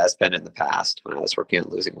has been in the past when I was working on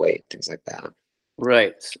losing weight, things like that.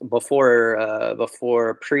 Right.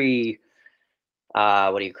 Before pre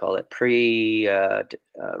what do you call it?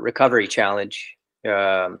 Recovery challenge.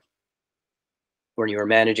 When you were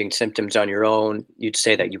managing symptoms on your own, you'd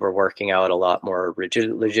say that you were working out a lot more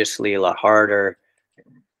religiously, a lot harder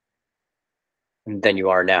than you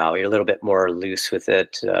are now. You're a little bit more loose with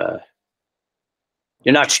it. You're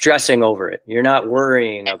not stressing over it. You're not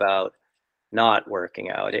worrying about not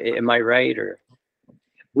working out. Am I right? Or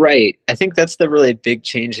right. I think that's the really big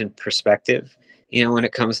change in perspective, when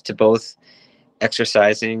it comes to both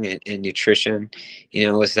exercising and nutrition,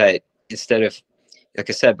 is that instead of, like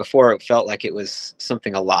I said before, it felt like it was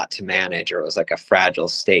something a lot to manage, or it was like a fragile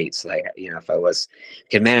state. So like, if I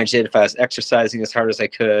could manage it, if I was exercising as hard as I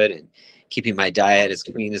could and keeping my diet as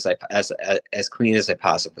clean as as clean as I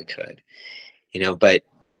possibly could, but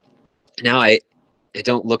now I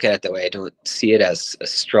don't look at it that way. I don't see it as a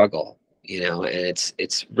struggle, and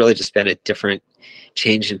it's really just been a different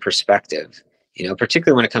change in perspective,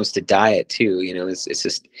 particularly when it comes to diet too. It's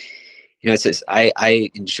just, it's just, I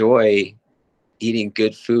enjoy eating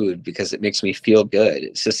good food because it makes me feel good.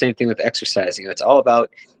 It's the same thing with exercising. It's all about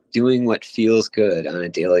doing what feels good on a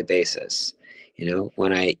daily basis.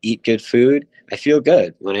 When I eat good food, I feel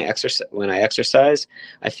good. When I exercise,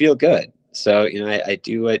 I feel good. So, I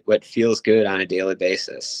do what feels good on a daily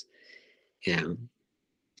basis.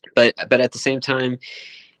 But at the same time,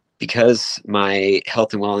 because my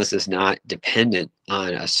health and wellness is not dependent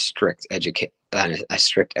on a strict exercise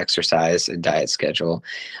and diet schedule,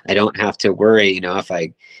 I don't have to worry, if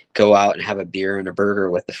I go out and have a beer and a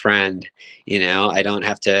burger with a friend, I don't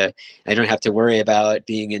have to worry about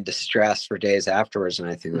being in distress for days afterwards or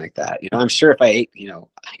anything like that. I'm sure if I ate,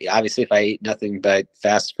 obviously if I eat nothing but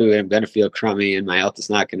fast food, I'm going to feel crummy and my health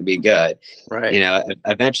is not going to be good, right.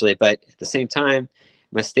 Eventually. But at the same time,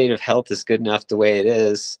 my state of health is good enough the way it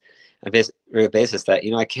is, on a basis that,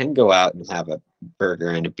 I can go out and have a burger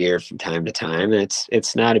and a beer from time to time, and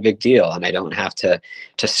it's not a big deal, and I don't have to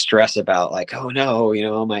stress about like, oh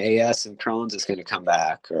no, my AS and Crohn's is going to come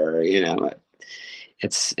back, or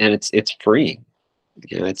it's freeing.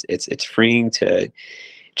 It's freeing to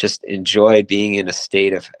just enjoy being in a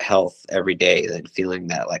state of health every day than feeling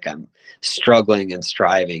that like I'm struggling and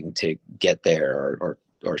striving to get there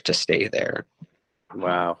or to stay there.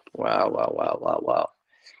 Wow.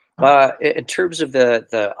 In terms of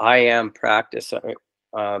the I am practice,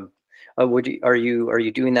 are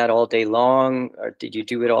you doing that all day long, or did you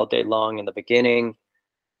do it all day long in the beginning?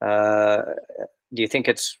 Do you think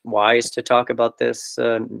it's wise to talk about this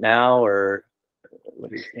now, or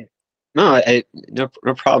what do you think? No,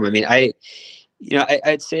 no problem. I mean, I'd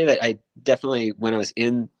say that I definitely, when I was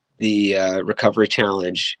in the recovery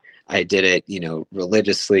challenge, I did it,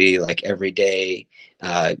 religiously, like every day,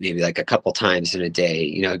 maybe like a couple times in a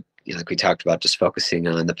day, like we talked about, just focusing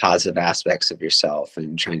on the positive aspects of yourself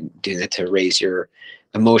and trying to do that to raise your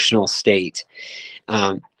emotional state.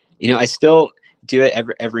 I still do it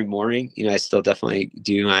every morning. I still definitely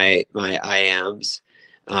do my IAMs,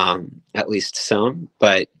 at least some,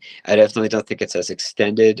 but I definitely don't think it's as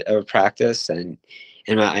extended of a practice, and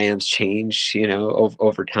my IAMs change,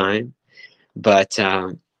 over time. But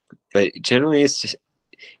generally, it's just,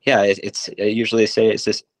 yeah, I usually say it's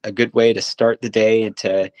just a good way to start the day and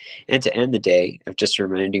to end the day, of just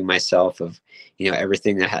reminding myself of,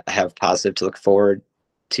 everything that I have positive to look forward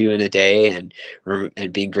to in a day, and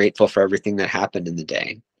being grateful for everything that happened in the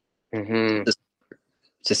day. Mm-hmm.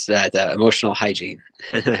 Just that emotional hygiene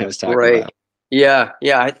I was talking Right. about. Yeah.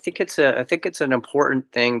 I think it's an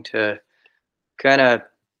important thing to kind of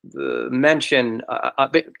mention,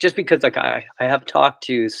 just because like I have talked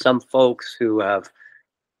to some folks who have,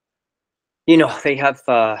 they have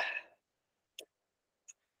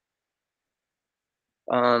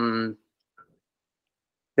um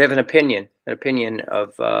they have an opinion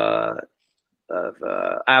of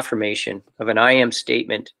affirmation, of an I am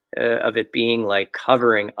statement, of it being like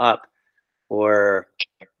covering up, or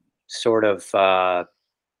sort of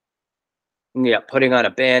Yeah, putting on a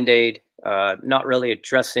Band-Aid, not really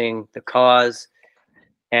addressing the cause.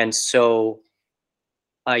 And so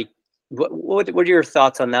what are your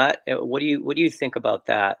thoughts on that? What do you think about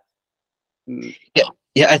that? Yeah,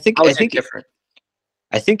 yeah. How is it different?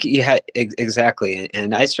 I think you had exactly,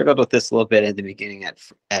 and I struggled with this a little bit in the beginning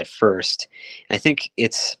at first. I think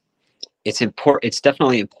it's important. It's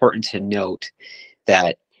definitely important to note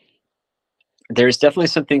that there's definitely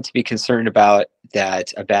something to be concerned about,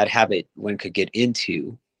 that a bad habit one could get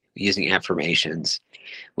into using affirmations,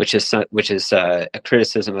 which is a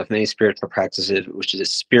criticism of many spiritual practices, which is a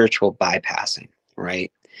spiritual bypassing,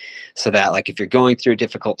 right? So that, like, if you're going through a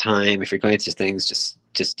difficult time, if you're going through things, just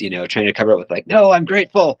trying to cover it with, like, no, I'm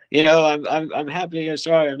grateful, I'm happy, I'm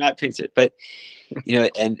sorry, I'm not painted, but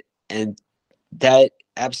and that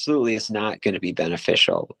absolutely is not going to be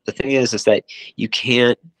beneficial. The thing is that you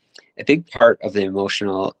can't. A big part of the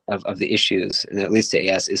emotional of the issues, and at least to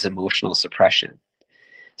AS, is emotional suppression.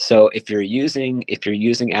 So if you're using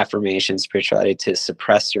affirmation spirituality to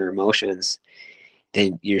suppress your emotions,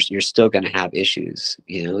 then you're still going to have issues.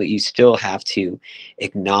 You still have to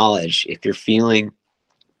acknowledge if you're feeling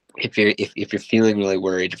really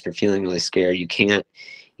worried, if you're feeling really scared. You can't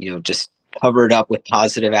just cover it up with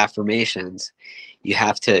positive affirmations. You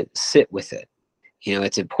have to sit with it.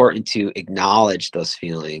 It's important to acknowledge those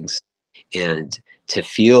feelings and to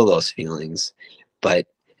feel those feelings, but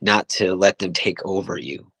not to let them take over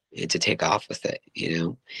you and to take off with it.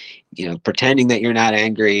 Pretending that you're not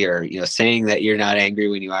angry, or saying that you're not angry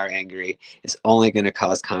when you are angry, is only going to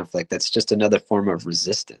cause conflict. That's just another form of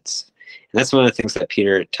resistance. And that's one of the things that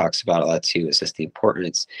Peter talks about a lot too, is just the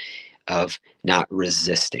importance of not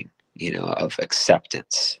resisting, of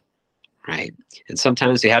acceptance. Right. And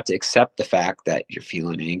sometimes you have to accept the fact that you're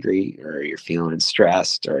feeling angry, or you're feeling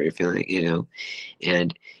stressed, or you're feeling,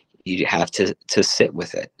 and you have to sit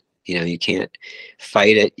with it. You can't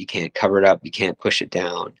fight it. You can't cover it up. You can't push it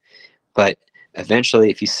down. But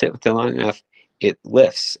eventually, if you sit with it long enough, it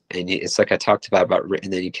lifts. And it's like I talked about,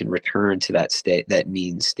 and then you can return to that state, that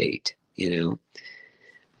mean state,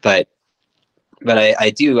 But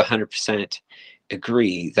I do 100%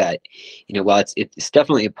 agree that, while it's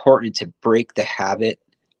definitely important to break the habit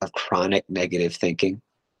of chronic negative thinking,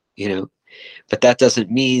 but that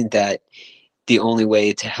doesn't mean that the only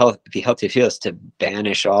way to be healthy to feel is to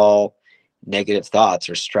banish all negative thoughts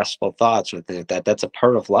or stressful thoughts or anything like that. That's a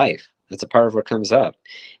part of life. That's a part of what comes up.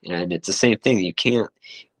 And it's the same thing. You can't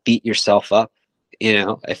beat yourself up,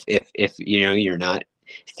 if you're not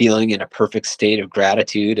feeling in a perfect state of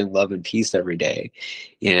gratitude and love and peace every day.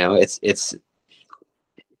 It's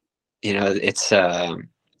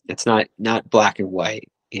not black and white.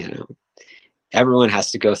 Everyone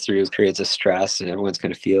has to go through periods of stress, and everyone's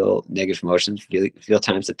going to feel negative emotions, feel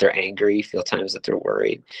times that they're angry, feel times that they're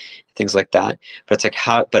worried, things like that. But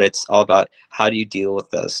it's all about, how do you deal with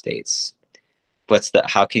those states?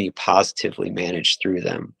 How can you positively manage through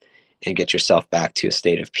them and get yourself back to a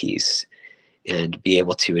state of peace and be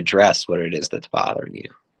able to address what it is that's bothering you?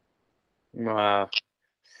 Wow.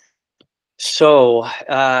 So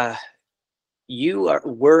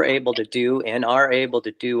were able to do and are able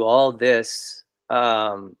to do all this,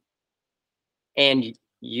 and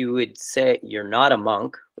you would say you're not a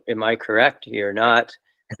monk. Am I correct? You're not.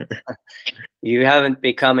 You haven't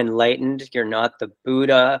become enlightened. You're not the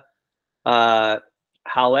Buddha.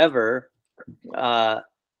 However,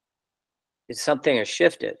 something has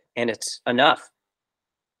shifted, and it's enough.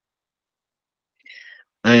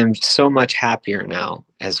 I am so much happier now,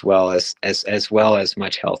 as well as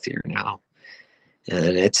much healthier now,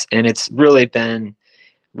 and it's really been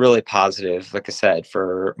really positive, like I said,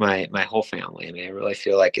 for my whole family. I mean, I really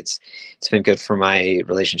feel like it's been good for my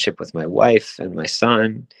relationship with my wife and my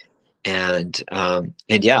son. And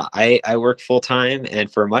yeah, I work full time, and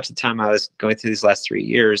for much of the time I was going through these last 3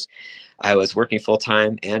 years, I was working full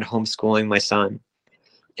time and homeschooling my son,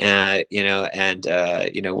 and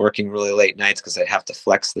working really late nights because I'd have to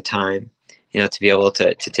flex the time, to be able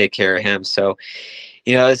to take care of him. So,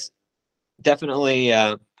 it's definitely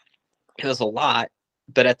it was a lot,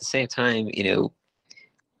 but at the same time,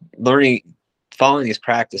 following these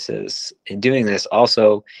practices and doing this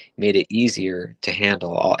also made it easier to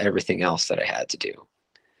handle everything else that I had to do.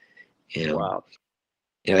 Wow.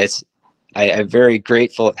 I'm very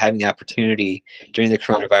grateful of having the opportunity during the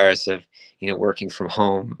coronavirus of, working from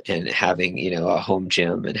home and having, a home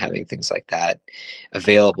gym and having things like that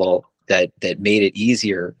available that made it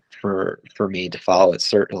easier for me to follow it,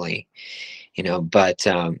 certainly,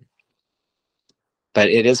 but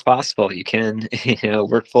it is possible. You can,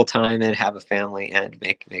 work full time and have a family and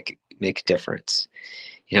make a difference.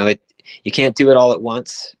 You can't do it all at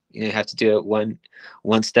once, You know, you have to do it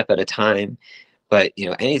one step at a time. But, you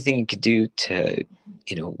know, anything you could do to,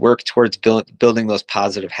 you know, work towards building those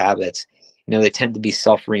positive habits, you know, they tend to be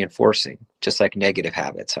self-reinforcing, just like negative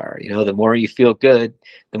habits are. You know, the more you feel good,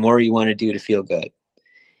 the more you want to do to feel good.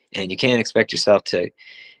 And you can't expect yourself to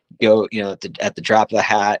go, you know, at the drop of the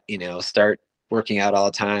hat, you know, start working out all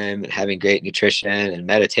the time and having great nutrition and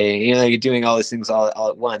meditating. You know, you're doing all these things all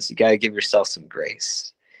at once. You got to give yourself some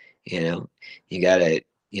grace. You know, you got to,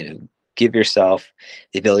 you know, give yourself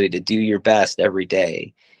the ability to do your best every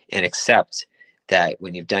day and accept that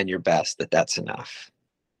when you've done your best, that's enough.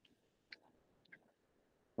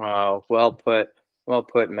 Wow, well put,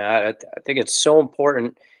 Matt. I think it's so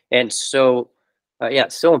important, and so yeah,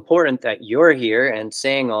 it's so important that you're here and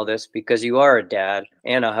saying all this, because you are a dad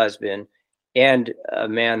and a husband and a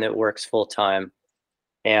man that works full time,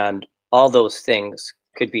 and all those things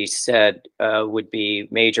could be said would be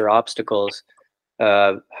major obstacles.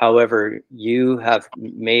 However, you have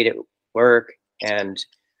made it work, and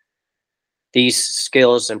these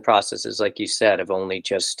skills and processes, like you said, have only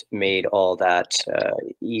just made all that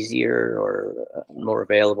easier or more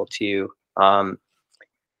available to you.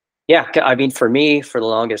 Yeah, I mean, for me, for the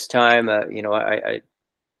longest time, you know, I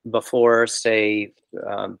before, say,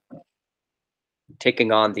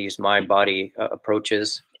 taking on these mind-body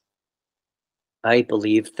approaches, I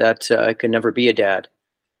believed that I could never be a dad,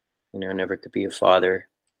 you know, never could be a father,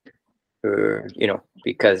 or, you know,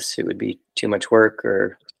 because it would be too much work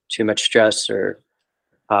or too much stress, or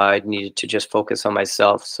I needed to just focus on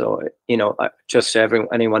myself. So, you know, just so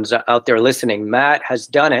anyone's out there listening, Matt has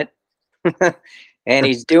done it, and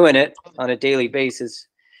he's doing it on a daily basis.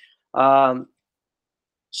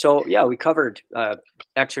 So yeah, we covered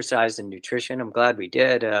exercise and nutrition. I'm glad we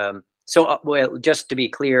did. So, well, just to be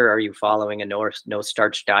clear, are you following a no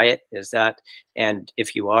starch diet? Is that, and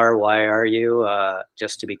if you are, why are you?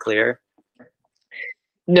 Just to be clear.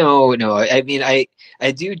 No, I mean, I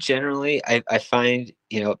do generally, I find,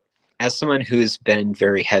 you know, as someone who's been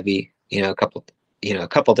very heavy, you know, a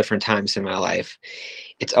couple different times in my life,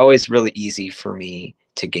 it's always really easy for me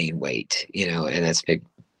to gain weight, you know, and that's a big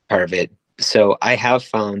part of it. So I have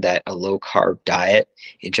found that a low carb diet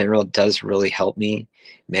in general does really help me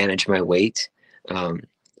manage my weight.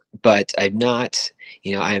 But I'm not,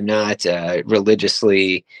 you know, I am not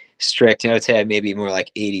religiously strict. You know, I would say I may be more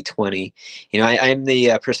like 80-20. You know, I'm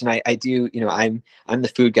the person, I do, you know, I'm the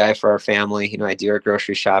food guy for our family. You know, I do our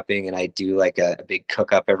grocery shopping, and I do like a big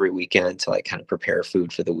cook up every weekend to like kind of prepare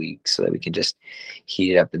food for the week so that we can just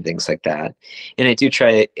heat it up and things like that. And I do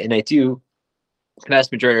try, and I do, the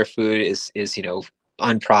vast majority of food is, you know,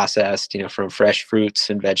 unprocessed, you know, from fresh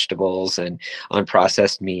fruits and vegetables and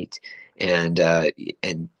unprocessed meat, and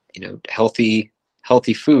you know, healthy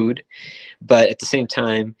food. But at the same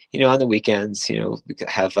time, you know, on the weekends, you know, we could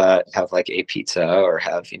have like a pizza, or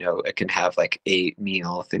have, you know, it can have like a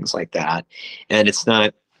meal, things like that. And it's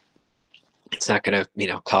not going to, you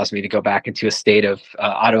know, cause me to go back into a state of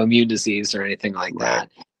autoimmune disease or anything like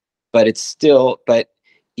that. But it's still, but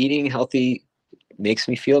eating healthy makes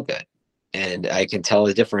me feel good. And I can tell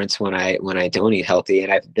the difference when I don't eat healthy.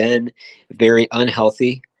 And I've been very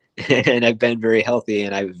unhealthy and I've been very healthy,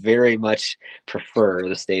 and I very much prefer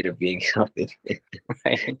the state of being healthy.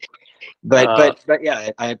 Right. But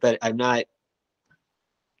yeah, but I'm not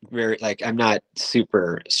very, like, I'm not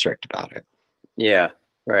super strict about it. Yeah.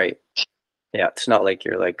 Right. Yeah. It's not like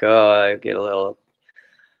you're like, oh, I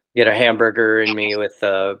get a hamburger in me with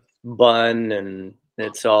a bun and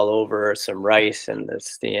it's all over, some rice, and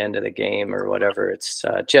it's the end of the game or whatever. It's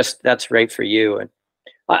just, that's right for you. And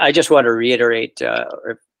I just want to reiterate,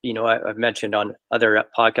 you know, I've mentioned on other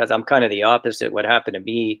podcasts, I'm kind of the opposite. What happened to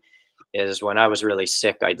me is when I was really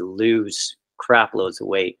sick, I'd lose crap loads of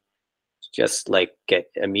weight, just like get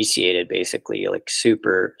emaciated, basically, like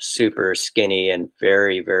super, super skinny and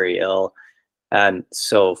very, very ill. And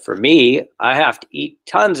so for me, I have to eat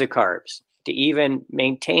tons of carbs to even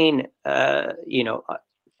maintain, a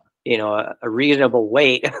reasonable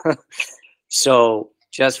weight. So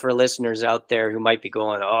just for listeners out there who might be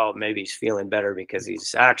going, oh, maybe he's feeling better because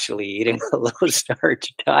he's actually eating a low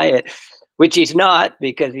starch diet, which he's not,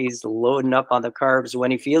 because he's loading up on the carbs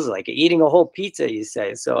when he feels like it. Eating a whole pizza, you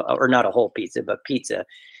say, so, or not a whole pizza, but pizza.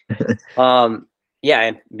 Yeah,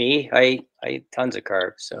 and me, I eat tons of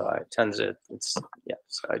carbs, so yeah.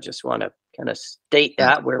 So I just want to kind of state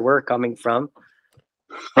that where we're coming from.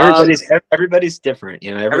 Everybody's different,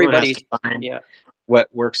 you know. Everyone has Everybody's, to find yeah, what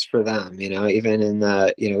works for them. You know, even in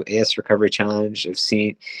the, you know, AS Recovery Challenge, I've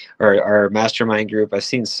seen, or our mastermind group, I've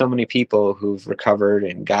seen so many people who've recovered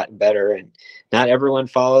and gotten better, and not everyone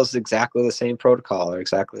follows exactly the same protocol or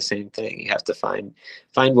exactly the same thing. You have to find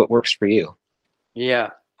what works for you.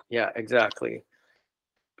 Yeah, exactly.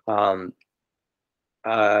 I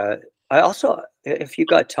also, if you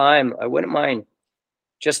got time, I wouldn't mind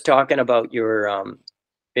just talking about your,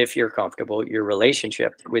 if you're comfortable, your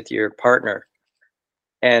relationship with your partner.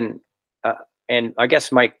 And uh, and I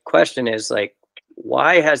guess my question is like,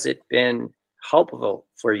 why has it been helpful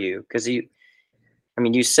for you? Because I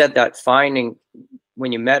mean, you said that finding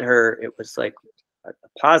when you met her, it was like a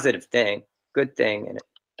positive thing, good thing, and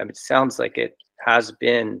I mean, it sounds like it has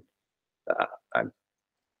been. Uh, I'm,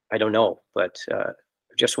 I don't know, but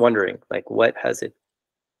just wondering, like, what has it?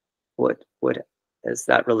 What is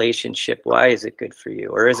that relationship? Why is it good for you,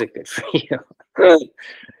 or is it good for you?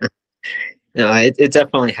 No, it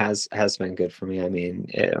definitely has been good for me. I mean,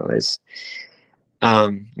 it was,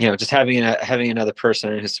 you know, just having another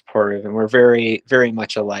person who's supportive, and we're very, very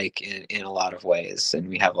much alike in a lot of ways, and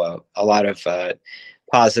we have a lot of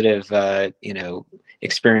positive, you know,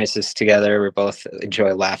 experiences together. We both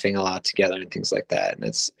enjoy laughing a lot together and things like that,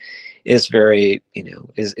 and is very, you know,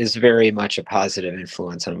 is very much a positive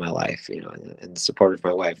influence on my life. You know, and the support of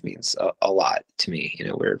my wife means a lot to me. You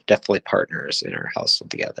know, we're definitely partners in our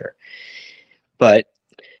household together, but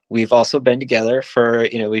we've also been together for,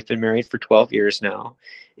 you know, we've been married for 12 years now,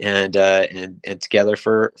 and together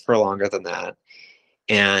for longer than that.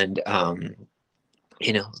 And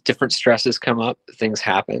you know, different stresses come up, things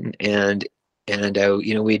happen, and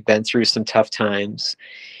you know, we'd been through some tough times.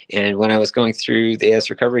 And when I was going through the AS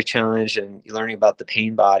Recovery Challenge and learning about the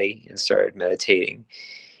pain body and started meditating,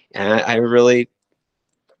 and I really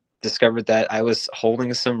discovered that I was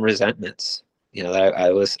holding some resentments. You know, that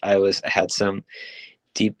I had some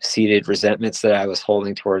deep-seated resentments that I was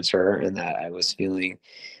holding towards her, and that I was feeling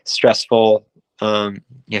stressful.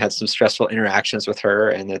 You had some stressful interactions with her,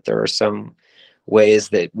 and that there were some ways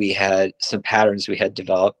that we had some patterns we had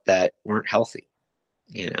developed that weren't healthy,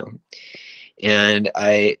 you know. And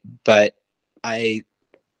but I,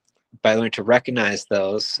 by learning to recognize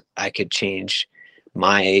those, I could change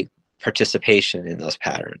my participation in those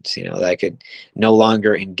patterns. You know, that I could no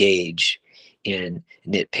longer engage in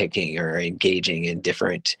nitpicking or engaging in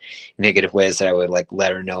different negative ways that I would like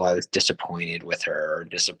let her know I was disappointed with her or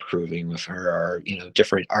disapproving with her, or, you know,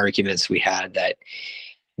 different arguments we had that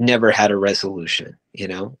never had a resolution, you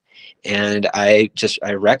know. And I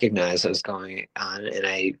recognized what was going on, and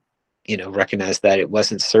I, you know, recognized that it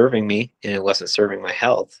wasn't serving me and it wasn't serving my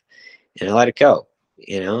health, and I let it go,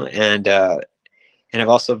 you know. And I've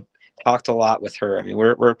also talked a lot with her. I mean,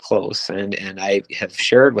 we're close, and I have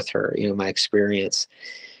shared with her, you know, my experience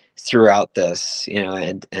throughout this, you know,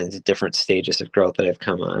 and the different stages of growth that I've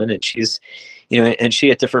come on. And she's, you know, and she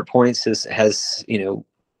at different points has, you know,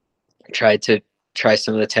 tried to try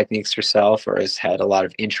some of the techniques herself, or has had a lot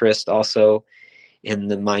of interest also in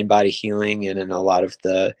the mind body healing and in a lot of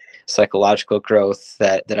the psychological growth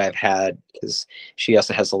that I've had, because she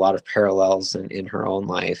also has a lot of parallels in her own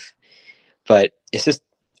life. But it's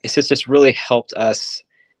just really helped us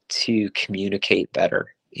to communicate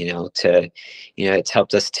better, you know, it's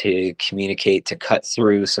helped us to communicate, to cut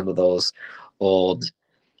through some of those old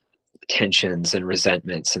tensions and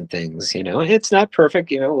resentments and things, you know. And it's not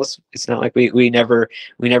perfect, you know. It's not like we never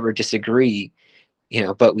disagree, you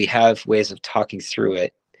know, but we have ways of talking through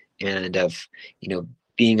it, and of, you know,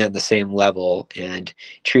 being on the same level and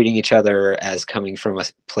treating each other as coming from a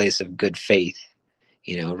place of good faith,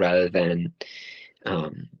 you know, rather than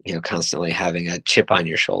you know, constantly having a chip on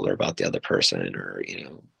your shoulder about the other person, or, you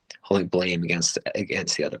know, holding blame against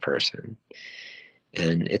the other person.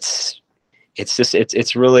 And it's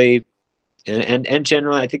really, and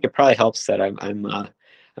generally, I think it probably helps that I'm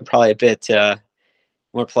probably a bit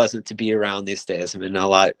more pleasant to be around these days. I'm in a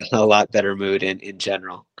lot better mood in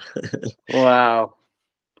general. Wow,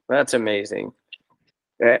 that's amazing.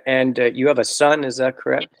 And you have a son, is that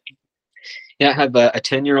correct? Yeah, I have a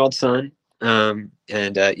 10-year-old son.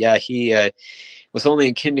 And yeah, he was only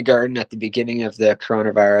in kindergarten at the beginning of the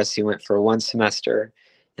coronavirus. He went for one semester,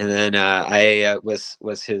 and then I was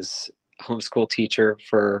his homeschool teacher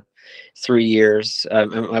for 3 years.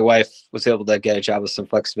 And my wife was able to get a job with some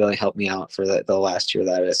flexibility, help me out for the last year of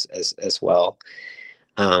that as well.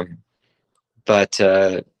 Um, but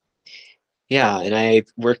yeah, and I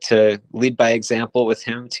work to lead by example with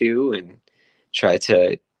him too, and try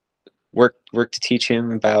to work to teach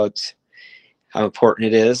him about how important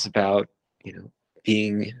it is about, you know,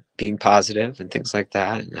 being positive and things like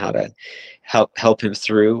that, and how to help him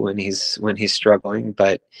through when he's struggling.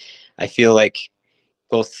 But I feel like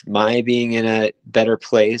both my being in a better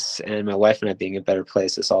place and my wife and I being in a better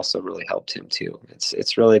place has also really helped him too.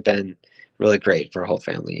 It's really been really great for a whole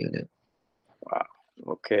family unit. Wow.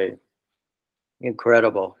 Okay.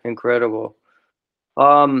 Incredible. Incredible.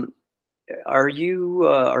 Are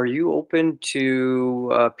you open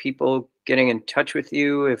to people getting in touch with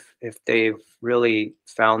you if they've really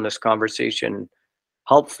found this conversation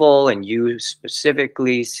helpful, and you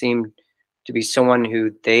specifically seem to be someone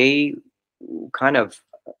who they kind of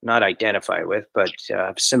not identify with, but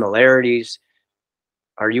have similarities?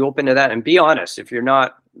 Are you open to that? And be honest. If you're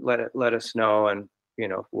not, let us know, and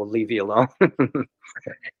we'll leave you alone.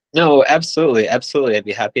 No, absolutely, absolutely. I'd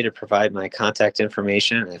be happy to provide my contact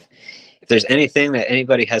information. If there's anything that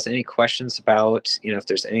anybody has any questions about, if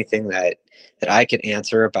there's anything that I could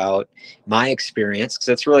answer about my experience, because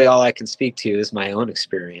that's really all I can speak to is my own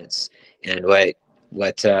experience and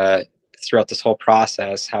what throughout this whole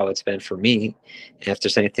process, how it's been for me. And if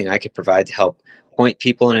there's anything I could provide to help point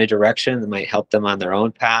people in a direction that might help them on their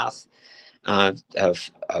own path of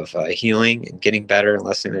healing and getting better and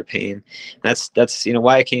lessening their pain. And that's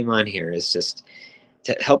why I came on here, is just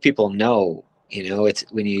to help people know. It's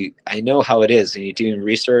I know how it is when you're doing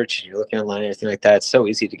research and you're looking online and everything like that. It's so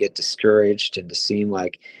easy to get discouraged and to seem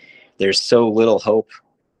like there's so little hope,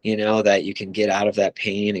 that you can get out of that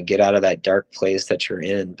pain and get out of that dark place that you're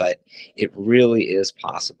in. But it really is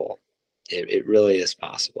possible. It really is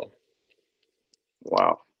possible.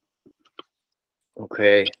 Wow.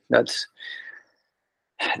 Okay.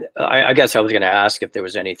 I guess I was going to ask if there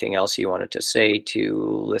was anything else you wanted to say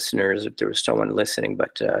to listeners, if there was someone listening,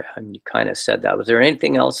 but you kind of said that. Was there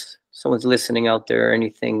anything else? Someone's listening out there.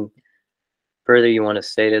 Anything further you want to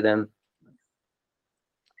say to them?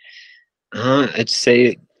 I'd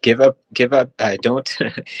say give up. Don't.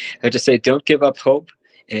 I'd just say don't give up hope,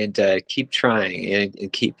 and keep trying,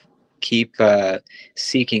 and keep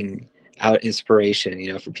seeking out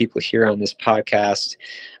inspiration. For people here on this podcast,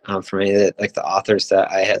 from any of the authors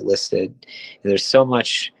that I had listed, there's so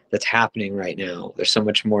much that's happening right now. There's so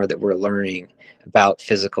much more that we're learning about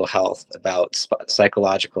physical health, about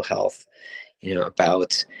psychological health,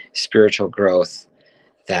 about spiritual growth.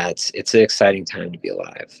 That it's an exciting time to be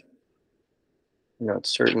alive. It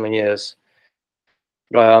certainly is.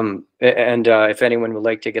 And if anyone would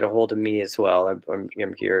like to get a hold of me as well,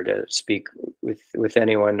 I'm here to speak with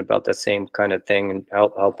anyone about the same kind of thing and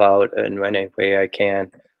help out in any way I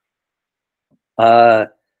can. Oh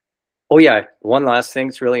yeah, one last thing,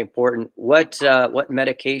 it's really important. What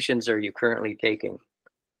medications are you currently taking?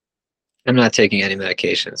 I'm not taking any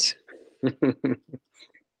medications.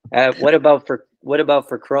 What about for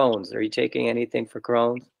Crohn's? Are you taking anything for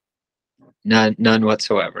Crohn's? None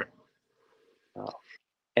whatsoever. Oh.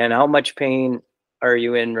 And how much pain are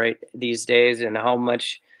you in right these days, and how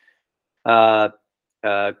much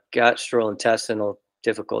gastrointestinal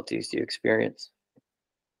difficulties do you experience?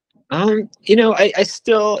 I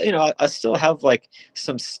still, I still have like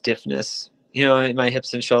some stiffness, in my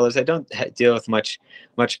hips and shoulders. I don't deal with much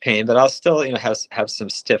pain, but I'll still, have some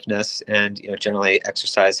stiffness, and generally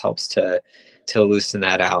exercise helps to loosen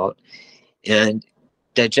that out. And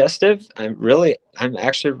digestive, I'm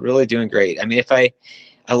actually really doing great. I mean, if I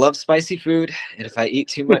love spicy food, and if I eat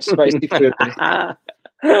too much spicy food,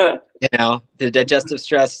 the digestive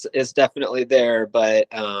stress is definitely there, but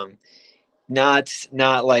not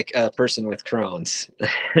like a person with Crohn's.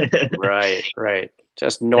 Right.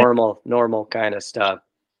 Just normal kind of stuff.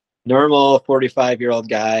 Normal 45-year-old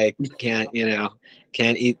guy can't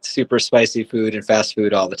eat super spicy food and fast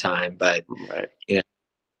food all the time, but right.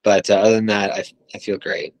 But other than that, I feel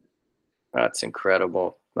great. That's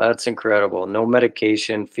incredible. No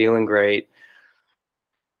medication, feeling great.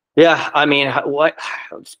 Yeah, I mean,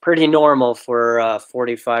 it's pretty normal for a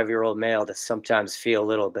 45-year-old male to sometimes feel a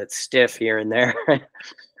little bit stiff here and there.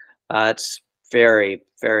 It's very,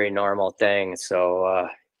 very normal thing. So,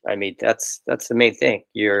 I mean, that's the main thing.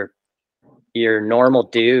 You're a normal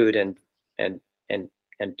dude and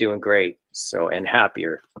doing great. So, and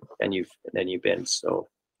happier than you've been. So,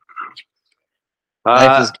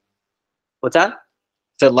 Life is. What's that?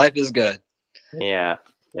 Said life is good. Yeah,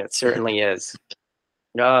 it certainly is.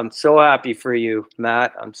 I'm so happy for you,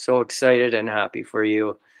 Matt. I'm so excited and happy for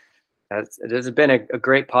you. It has been a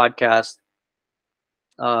great podcast.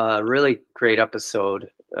 Really great episode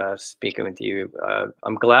speaking with you.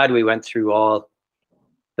 I'm glad we went through all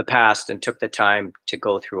the past and took the time to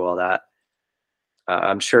go through all that.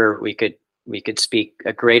 I'm sure we could speak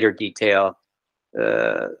a greater detail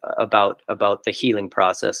about the healing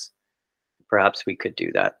process perhaps we could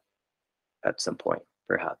do that at some point.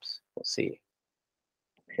 Perhaps we'll see.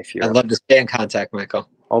 If you're I'd love to stay in contact, Michael.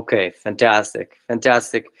 Okay, fantastic.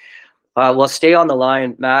 Well, stay on the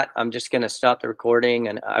line, Matt. I'm just going to stop the recording,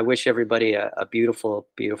 and I wish everybody a beautiful,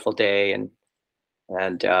 beautiful day, and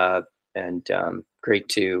great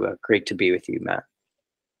to be with you, Matt.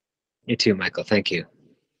 You too, Michael. Thank you.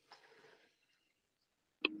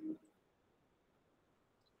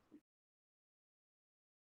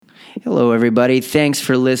 Hello, everybody. Thanks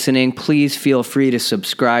for listening. Please feel free to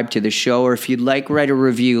subscribe to the show, or if you'd like, write a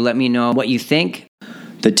review. Let me know what you think.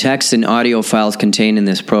 The text and audio files contained in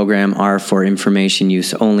this program are for information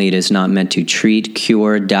use only. It is not meant to treat,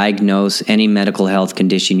 cure, diagnose any medical health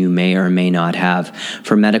condition you may or may not have.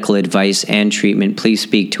 For medical advice and treatment, please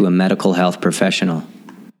speak to a medical health professional.